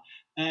before that.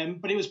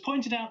 But it was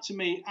pointed out to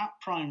me at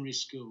primary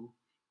school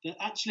that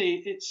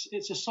actually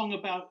it's a song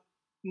about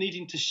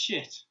needing to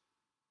shit.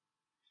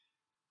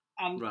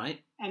 And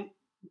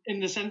in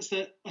the sense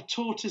that a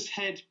tortoise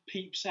head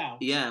peeps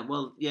out. Yeah,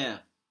 well, yeah.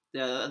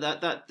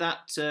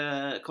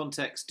 That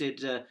context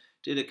did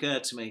occur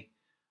to me.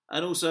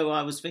 And also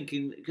I was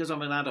thinking, because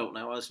I'm an adult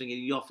now, I was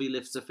thinking Yoffie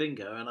lifts a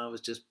finger, and I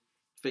was just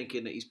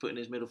thinking that he's putting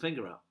his middle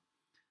finger up.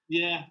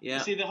 Yeah. You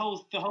see, the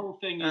whole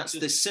thing. That's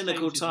the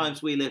cynical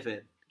times we live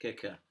in,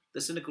 Kicker.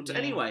 The cynical.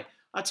 Anyway,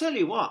 I tell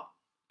you what,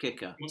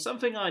 Kicker.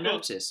 Something I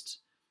noticed.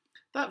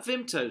 That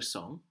Vimto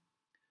song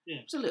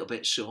was a little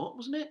bit short,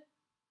 wasn't it?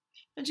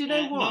 And do you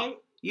know what? No.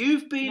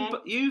 You've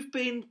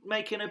been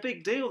making a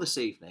big deal this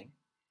evening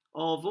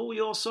of all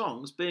your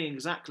songs being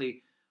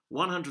exactly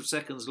 100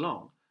 seconds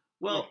long.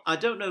 Well, I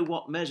don't know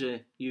what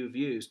measure you've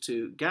used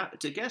to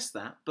guess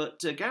that, but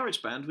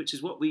GarageBand, which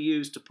is what we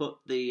use to put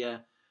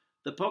the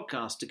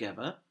podcast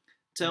together,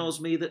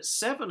 tells me that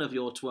 7 of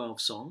your 12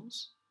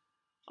 songs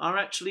are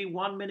actually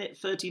 1 minute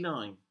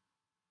 39.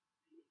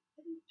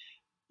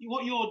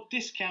 What you're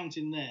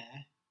discounting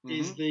there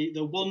is the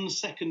 1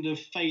 second of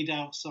fade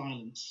out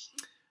silence.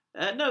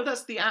 No,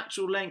 that's the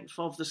actual length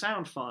of the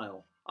sound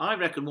file. I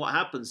reckon what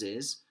happens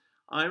is,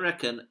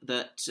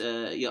 that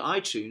your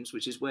iTunes,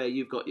 which is where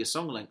you've got your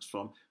song lengths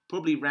from,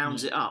 probably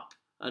rounds it up.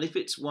 And if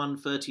it's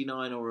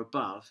 139 or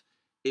above,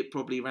 it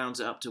probably rounds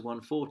it up to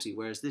 140,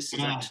 whereas this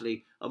is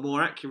actually a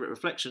more accurate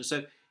reflection.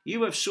 So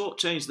you have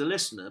shortchanged the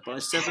listener by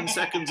 7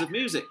 seconds of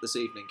music this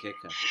evening,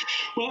 Kicker.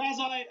 Well,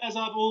 as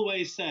I've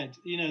always said,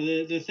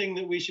 the thing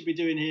that we should be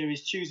doing here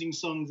is choosing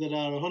songs that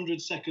are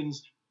 100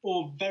 seconds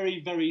or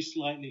very, very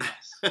slightly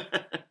less.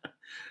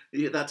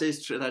 Yeah, that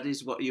is true. That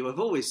is what you have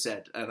always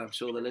said, and I'm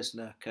sure the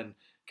listener can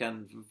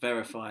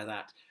verify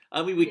that.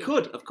 I mean, we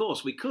could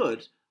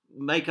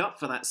make up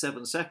for that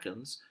 7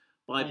 seconds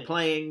by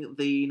playing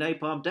the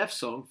Napalm Death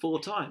song 4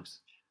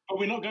 times. But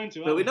we're not going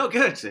to. But we're not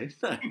going to.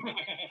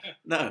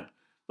 No.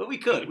 But we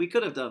could. We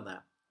could have done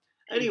that.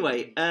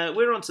 Anyway,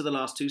 we're on to the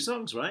last 2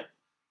 songs, right?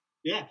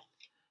 Yeah.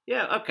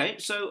 Yeah. Okay.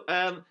 So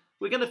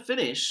we're going to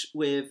finish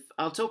with.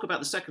 I'll talk about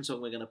the second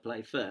song we're going to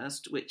play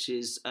first, which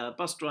is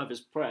 "Bus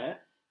Driver's Prayer"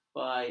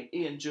 by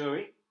Ian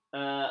Jury,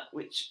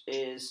 which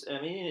is,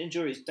 Ian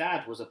Jury's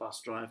dad was a bus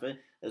driver,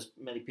 as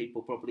many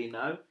people probably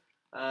know.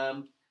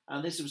 And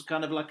this was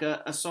kind of like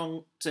a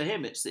song to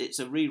him. It's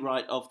a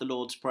rewrite of the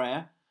Lord's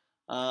Prayer,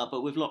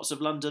 but with lots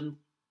of London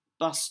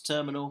bus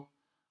terminal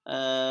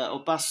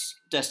or bus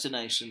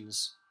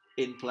destinations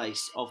in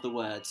place of the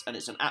words. And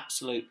it's an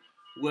absolute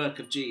work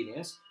of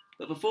genius.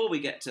 But before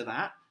we get to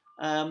that,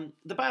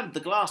 the band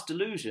The Glass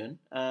Delusion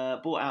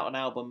brought out an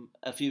album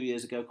a few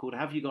years ago called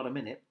Have You Got a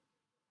Minute?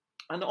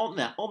 And on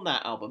that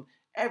album,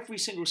 every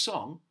single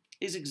song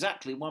is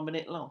exactly 1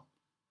 minute long.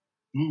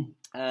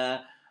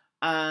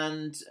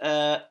 And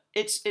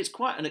it's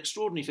quite an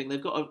extraordinary thing. They've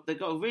got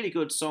a really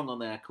good song on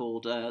there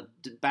called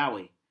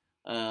Bowie,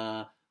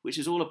 which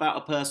is all about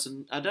a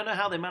person. I don't know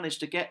how they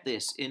managed to get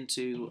this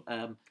into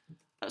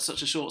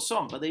such a short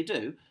song, but they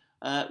do.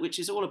 Which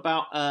is all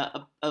about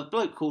a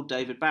bloke called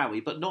David Bowie,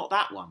 but not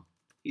that one.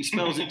 He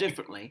spells it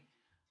differently.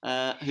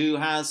 Who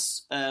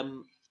has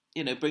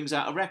brings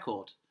out a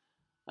record.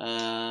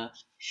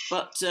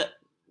 But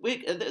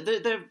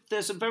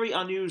there's some very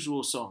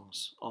unusual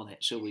songs on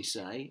it, shall we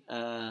say.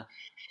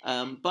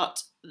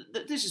 But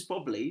this is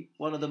probably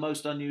one of the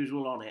most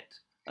unusual on it.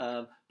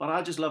 But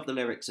I just love the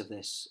lyrics of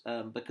this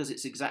because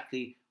it's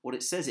exactly what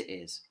it says it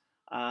is.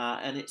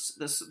 And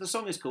the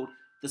song is called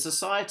The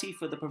Society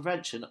for the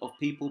Prevention of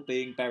People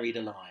Being Buried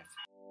Alive.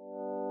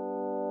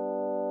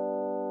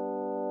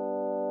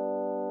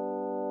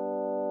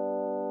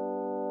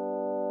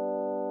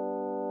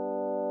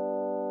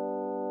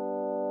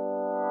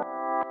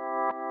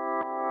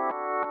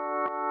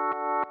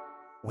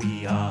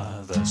 We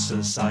are the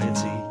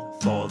Society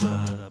for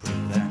the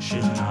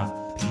Prevention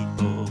of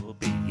People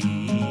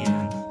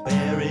Being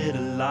Buried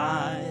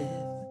Alive.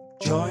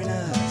 Join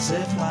us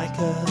if, like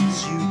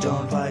us, you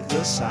don't like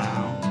the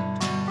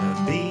sound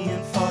of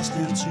being forced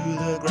into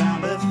the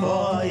ground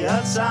before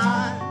your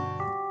time.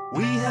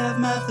 We have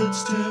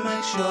methods to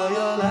make sure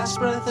your last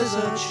breath is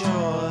a choice.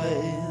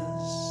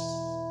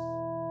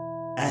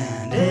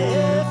 And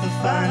if the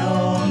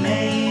final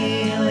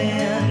nail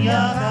in your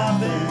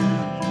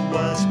coffin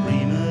was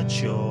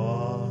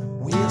premature,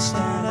 we'll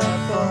stand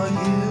up for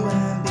you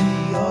and be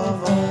your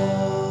voice.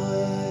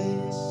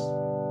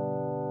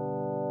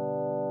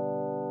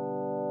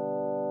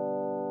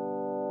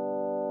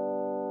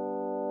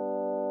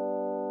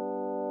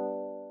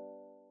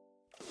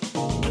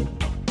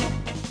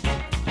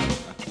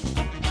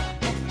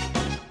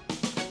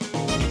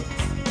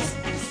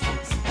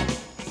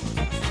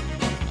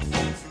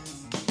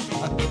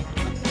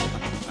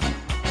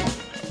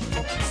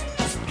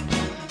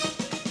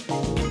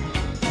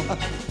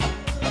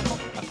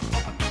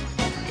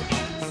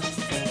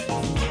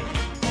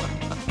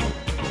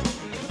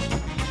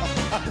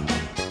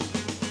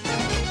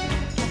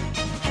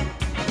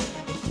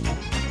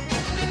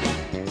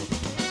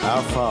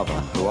 Our Father,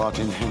 who art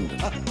in Hendon,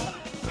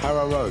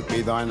 Harrow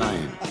be thy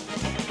name.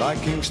 Thy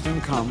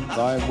Kingston come,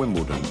 thy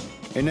Wimbledon,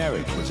 in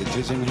Eric as it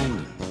is in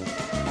Hendon.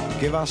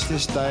 Give us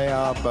this day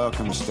our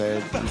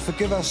Berkhamsted, and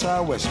forgive us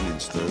our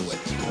Westminsters,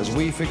 as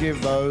we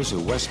forgive those who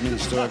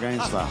Westminster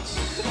against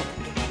us.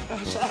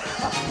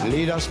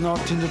 Lead us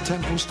not into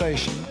Temple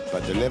Station,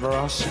 but deliver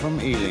us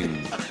from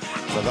Ealing.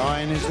 For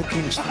thine is the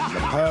Kingston, the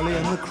Purley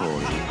and the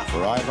Crawley,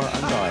 for Ivor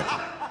and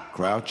Ivor,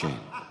 Crouch Inn.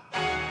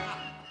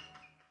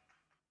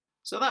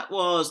 So that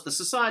was the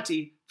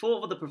Society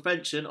for the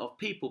Prevention of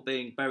People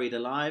Being Buried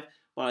Alive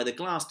by The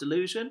Glass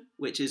Delusion,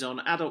 which is on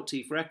Adult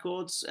Teeth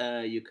Records.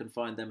 You can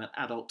find them at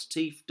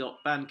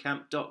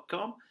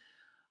adultteeth.bandcamp.com.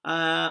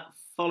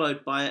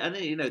 Followed by, and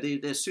you know,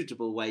 the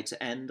suitable way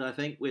to end, I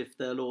think, with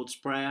the Lord's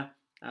Prayer,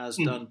 as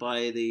done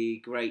by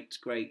the great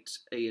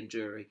Ian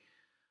Jury.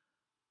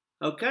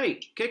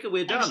 Okay, Kicker,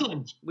 we're done.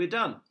 Excellent. We're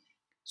done.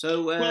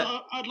 So,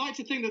 well, I'd like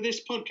to think that this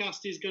podcast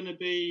is going to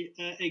be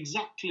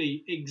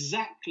exactly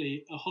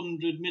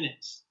 100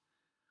 minutes.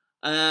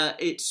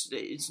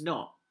 It's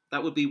not.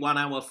 That would be 1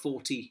 hour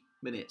 40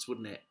 minutes,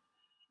 wouldn't it?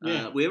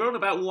 Yeah. We're on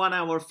about 1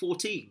 hour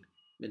 14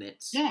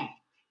 minutes. Yeah.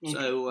 Okay.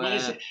 So,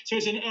 so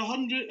it's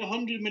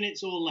 100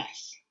 minutes or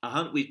less.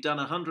 We've done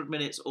 100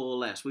 minutes or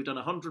less. We've done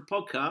 100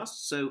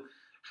 podcasts. So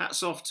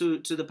hats off to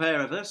the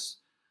pair of us.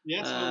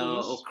 Yes,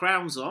 or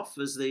crowns off,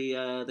 as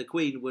the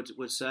Queen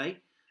would say.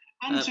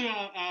 And to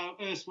our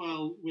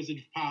erstwhile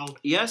wizard pal,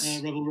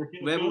 yes, Rebel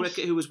Rickett. Rebel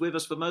Rickett, who was with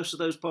us for most of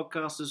those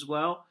podcasts as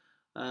well.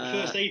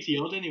 The first 80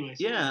 odd, anyway.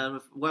 So yeah,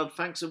 well,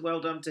 thanks and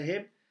well done to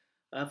him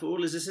for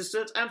all his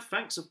assistance, and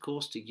thanks, of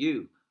course, to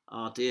you,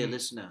 our dear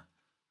listener.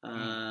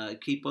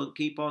 Keep on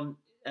keeping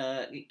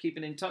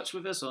in touch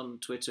with us on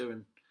Twitter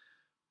and,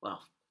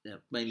 well, yeah,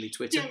 mainly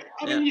Twitter. Yeah,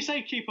 I mean, you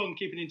say keep on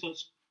keeping in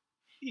touch.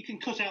 You can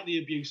cut out the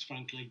abuse,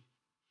 frankly.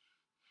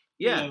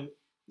 Yeah, you know.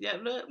 Yeah.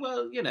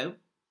 Well, you know.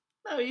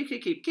 No, you can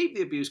keep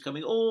the abuse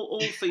coming.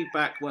 All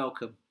feedback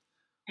welcome.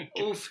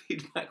 All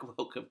feedback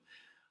welcome.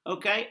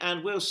 Okay,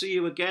 and we'll see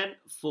you again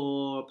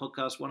for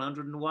podcast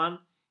 101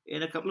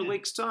 in a couple of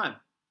weeks' time.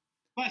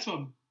 Nice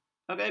one.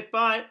 Okay,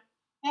 bye.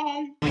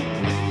 Bye.